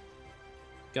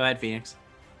Go ahead, Phoenix.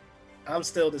 I'm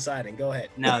still deciding. Go ahead.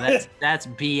 No, that's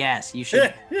BS. You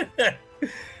should.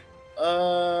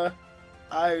 God.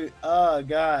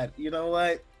 You know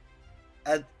what?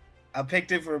 I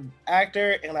picked it for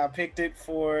actor, and I picked it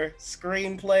for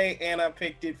screenplay, and I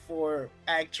picked it for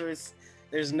actress.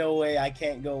 There's no way I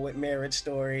can't go with Marriage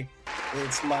Story. It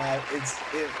was my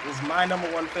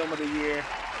 #1 film of the year.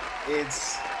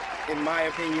 It's, in my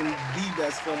opinion, the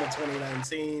best film of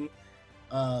 2019.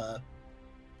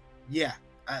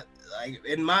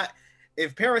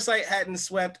 If Parasite hadn't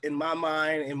swept, in my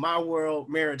mind, in my world,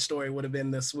 Marriage Story would have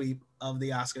been the sweep of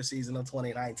the Oscar season of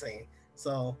 2019.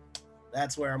 So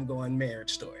that's where I'm going,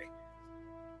 Marriage Story.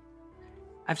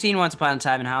 I've seen Once Upon a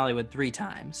Time in Hollywood 3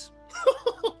 times.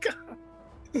 Oh,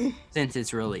 God. Since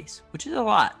its release, which is a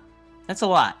lot. That's a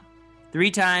lot.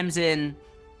 3 times in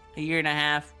a year and a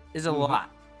half is a lot.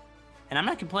 And I'm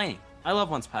not complaining. I love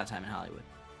Once Upon a Time in Hollywood.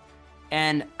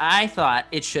 And I thought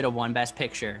it should have won Best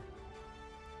Picture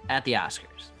at the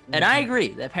Oscars. And I agree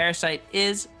that Parasite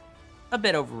is a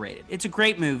bit overrated. It's a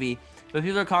great movie, but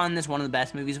people are calling this one of the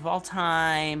best movies of all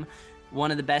time,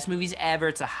 one of the best movies ever.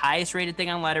 It's the highest rated thing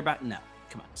on Letterboxd. No,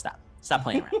 come on, stop. Stop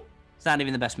playing around. It's not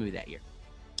even the best movie that year.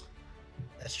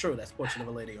 That's true. That's Portrait of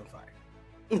a Lady on Fire.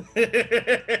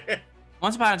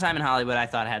 Once Upon a Time in Hollywood, I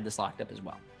thought had this locked up as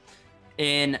well.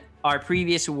 In our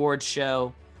previous awards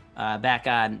show, back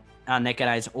on Nick and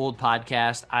I's old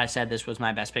podcast, I said this was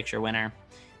my Best Picture winner.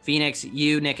 Phoenix,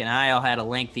 you, Nick, and I all had a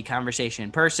lengthy conversation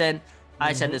in person.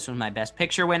 I said this was my Best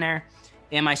Picture winner.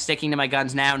 Am I sticking to my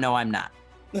guns now? No, I'm not.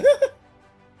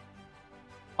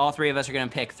 All 3 of us are going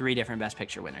to pick 3 different Best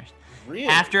Picture winners. Really?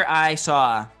 After I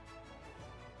saw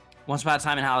Once Upon a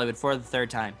Time in Hollywood for the 3rd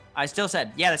time, I still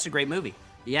said, yeah, that's a great movie.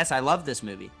 Yes, I love this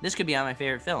movie. This could be on my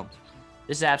favorite films.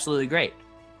 This is absolutely great.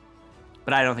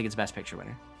 But I don't think it's Best Picture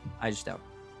winner. I just don't.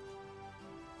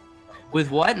 With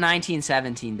what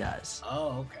 1917 does,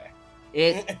 okay.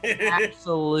 It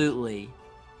absolutely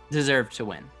deserved to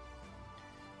win.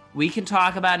 We can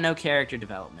talk about no character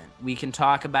development. We can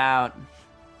talk about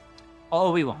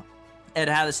all we want and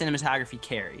how the cinematography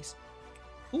carries.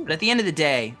 But at the end of the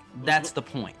day, that's the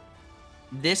point.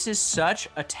 This is such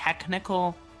a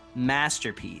technical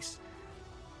masterpiece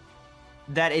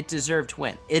that it deserved to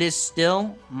win. It is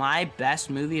still my best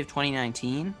movie of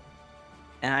 2019,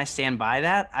 and I stand by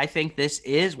that. I think this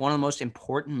is one of the most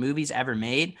important movies ever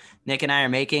made. Nick and I are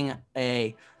making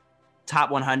a top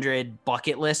 100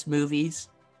 bucket list movies.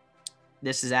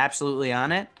 This is absolutely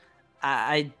on it.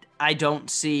 I don't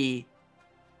see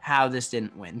how this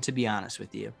didn't win, to be honest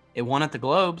with you. It won at the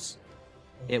Globes.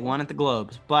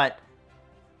 But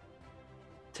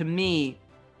to me,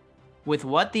 with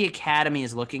what the Academy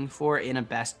is looking for in a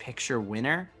Best Picture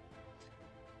winner,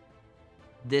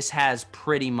 this has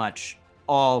pretty much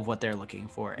all of what they're looking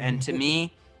for. And to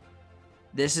me,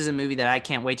 this is a movie that I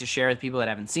can't wait to share with people that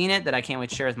haven't seen it, that I can't wait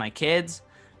to share with my kids,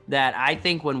 that I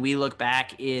think when we look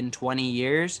back in 20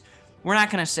 years, we're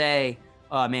not going to say,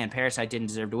 oh man, Parasite didn't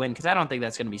deserve to win, because I don't think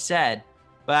that's going to be said.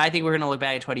 But I think we're going to look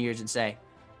back at 20 years and say,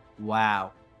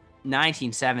 wow,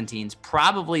 1917 is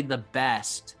probably the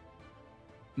best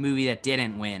movie that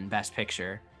didn't win Best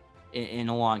Picture in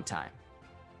a long time.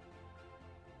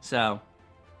 So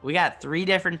We got 3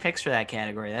 different picks for that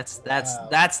category. That's Wow.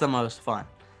 that's the most fun.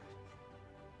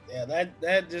 Yeah,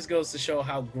 that just goes to show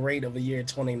how great of a year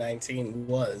 2019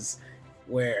 was,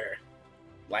 where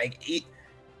like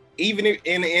even if,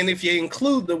 and if you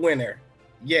include the winner,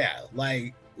 yeah,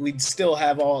 like we'd still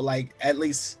have all like at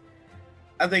least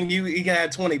I think you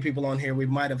had 20 people on here. We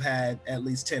might have had at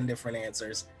least 10 different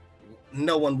answers.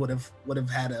 No one would have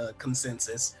had a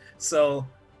consensus. So,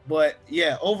 but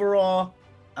yeah, overall,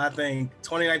 I think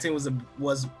 2019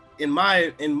 was in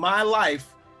my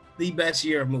life the best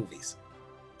year of movies.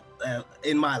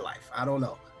 In my life, I don't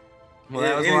know. Well,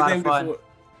 that was a lot of fun. Before,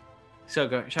 Sorry,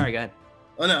 go ahead.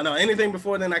 oh no, anything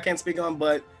before then I can't speak on.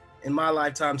 But in my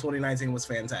lifetime, 2019 was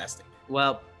fantastic.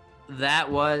 Well, that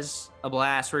was a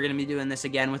blast. We're going to be doing this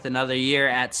again with another year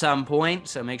at some point,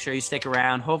 so make sure you stick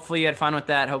around. Hopefully you had fun with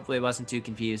that. Hopefully it wasn't too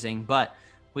confusing, but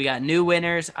we got new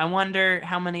winners. I wonder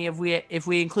how many if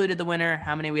we included the winner,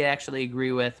 how many we actually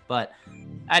agree with, but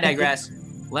I digress.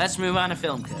 Let's move on to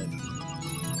film code.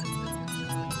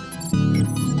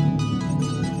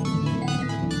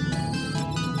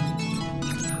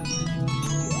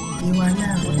 You are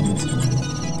now entering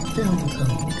film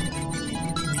code.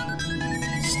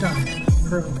 Start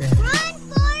program. Run,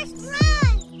 Forrest,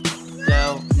 run!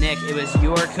 So, Nick, it was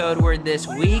your code word this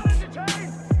week.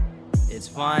 It's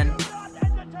fun.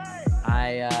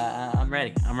 I'm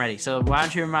ready. I'm ready. So why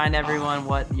don't you remind everyone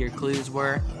what your clues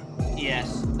were?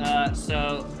 Yes.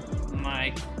 So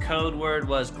my code word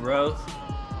was growth.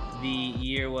 The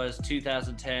year was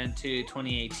 2010 to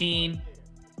 2018.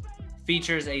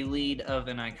 Features a lead of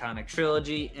an iconic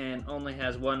trilogy and only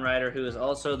has one writer who is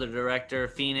also the director.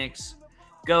 Phoenix,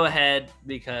 go ahead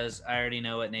because I already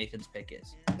know what Nathan's pick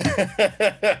is. And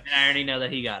I already know that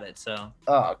he got it. So.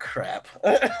 Oh crap.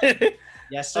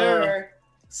 Yes, sir.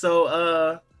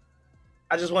 So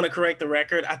I just want to correct the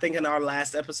record. I think in our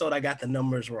last episode I got the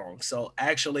numbers wrong. So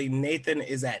actually Nathan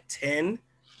is at 10.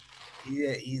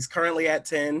 He's currently at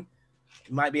 10.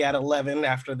 He might be at 11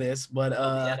 after this, but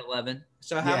at 11.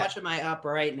 So how much am I up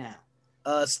right now?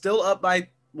 Still up by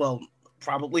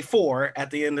probably 4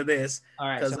 at the end of this. All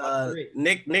right, because so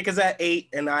Nick is at 8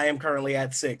 and I am currently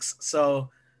at 6. So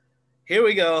here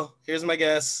we go. Here's my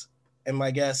guess, and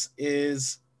my guess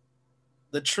is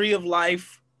The Tree of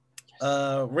Life,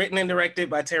 written and directed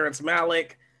by Terrence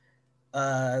Malick,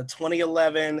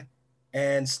 2011,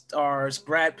 and stars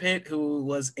Brad Pitt, who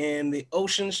was in the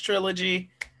Ocean's trilogy.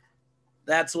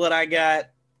 That's what I got.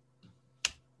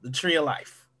 The Tree of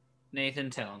Life. Nathan,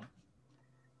 tell him.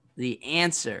 The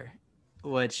answer,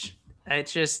 which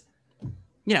it's just,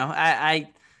 I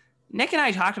Nick and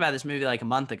I talked about this movie like a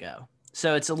month ago,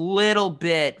 so it's a little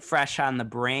bit fresh on the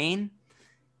brain.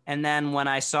 And then when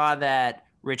I saw that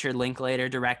Richard Linklater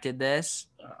directed this,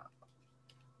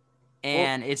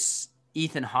 and it's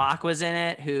Ethan Hawke was in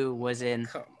it, who was in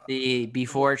the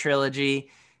Before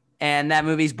trilogy, and that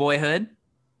movie's Boyhood,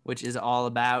 which is all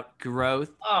about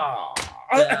growth. Oh.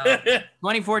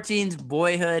 2014's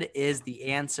Boyhood is the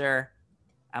answer.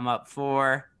 I'm up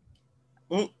 4.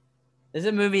 This is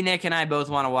a movie Nick and I both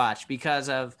want to watch because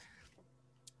of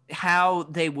how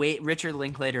Richard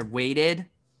Linklater waited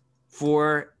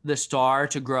for the star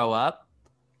to grow up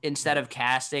instead of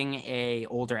casting a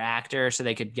older actor so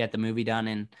they could get the movie done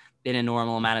in a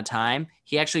normal amount of time.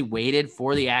 He actually waited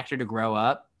for the actor to grow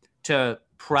up to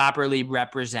properly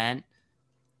represent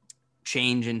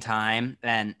change in time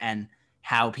and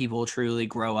how people truly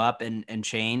grow up and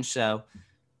change. So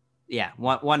yeah,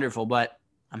 wonderful. But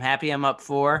I'm happy I'm up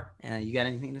 4. You got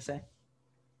anything to say?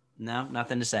 No,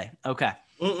 nothing to say. Okay.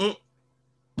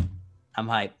 I'm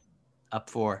hyped. Up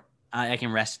 4. I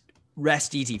can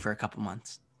rest easy for a couple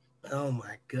months. Oh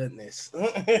my goodness.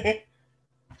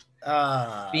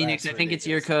 Phoenix, I think it's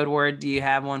your code word. Do you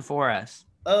have one for us?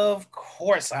 Of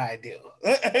course I do.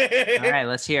 All right,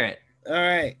 let's hear it. All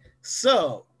right.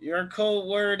 So your code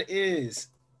word is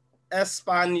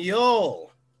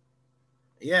Espanol.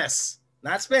 Yes,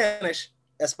 not Spanish,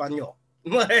 Espanol.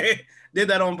 Did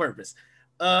that on purpose.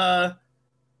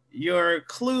 Your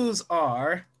clues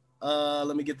are,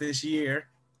 let me get this year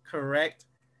correct.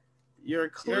 Your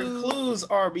clues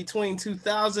are between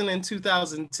 2000 and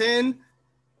 2010.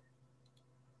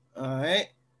 All right.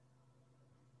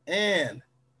 And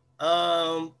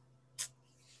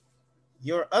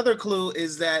your other clue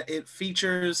is that it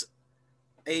features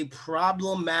a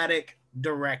problematic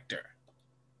director.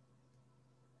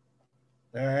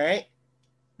 All right.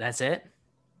 That's it?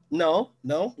 No.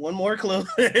 One more clue.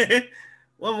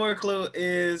 One more clue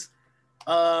is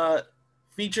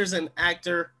features an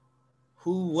actor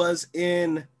who was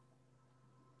in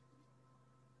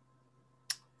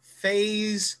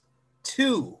phase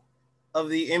 2 of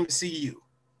the MCU.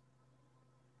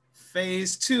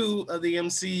 Phase 2 of the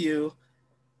MCU.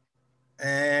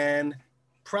 And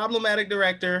problematic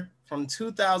director from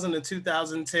 2000 to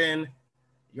 2010.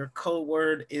 Your code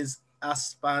word is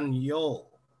Espanol.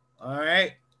 All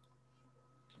right.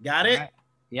 Got it? All right.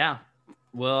 Yeah.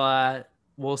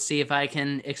 We'll see if I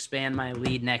can expand my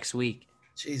lead next week.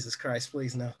 Jesus Christ,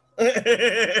 please no. All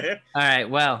right.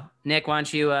 Well, Nick, why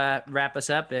don't you wrap us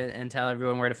up and tell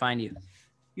everyone where to find you?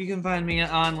 You can find me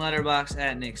on Letterboxd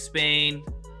at Nick Spain.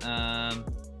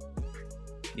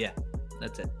 Yeah,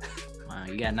 that's it. Wow,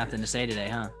 you got nothing to say today,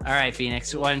 huh? All right,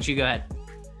 Phoenix, why don't you go ahead?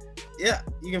 Yeah,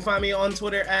 you can find me on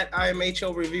Twitter at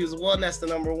IMHO Reviews 1. That's the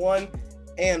number 1.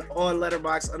 And on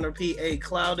Letterboxd under PA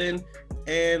Clouden.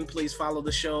 And please follow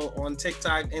the show on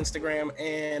TikTok, Instagram,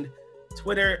 and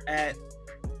Twitter at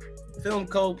Film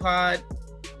Code Pod.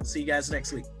 See you guys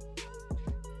next week.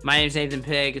 My name's Nathan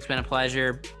Pig. It's been a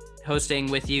pleasure hosting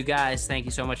with you guys. Thank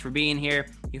you so much for being here.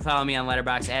 You can follow me on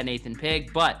Letterboxd at Nathan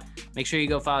Pig, but make sure you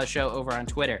go follow the show over on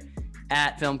Twitter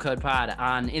at Film Code Pod,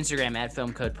 on Instagram at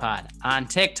Film Code Pod, on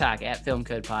TikTok at Film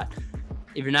Code Pod.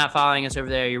 If you're not following us over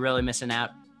there, you're really missing out.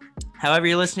 However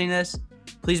you're listening to this,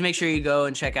 please make sure you go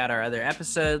and check out our other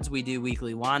episodes. We do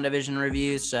weekly WandaVision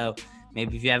reviews, so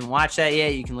maybe if you haven't watched that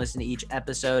yet, you can listen to each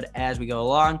episode as we go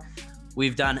along.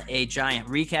 We've done a giant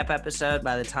recap episode.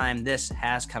 By the time this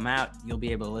has come out, you'll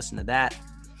be able to listen to that.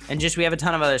 And just we have a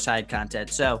ton of other side content.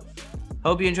 So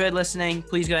hope you enjoyed listening.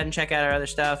 Please go ahead and check out our other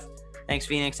stuff. Thanks,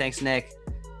 Phoenix. Thanks, Nick.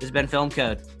 This has been Film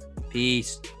Code.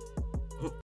 Peace.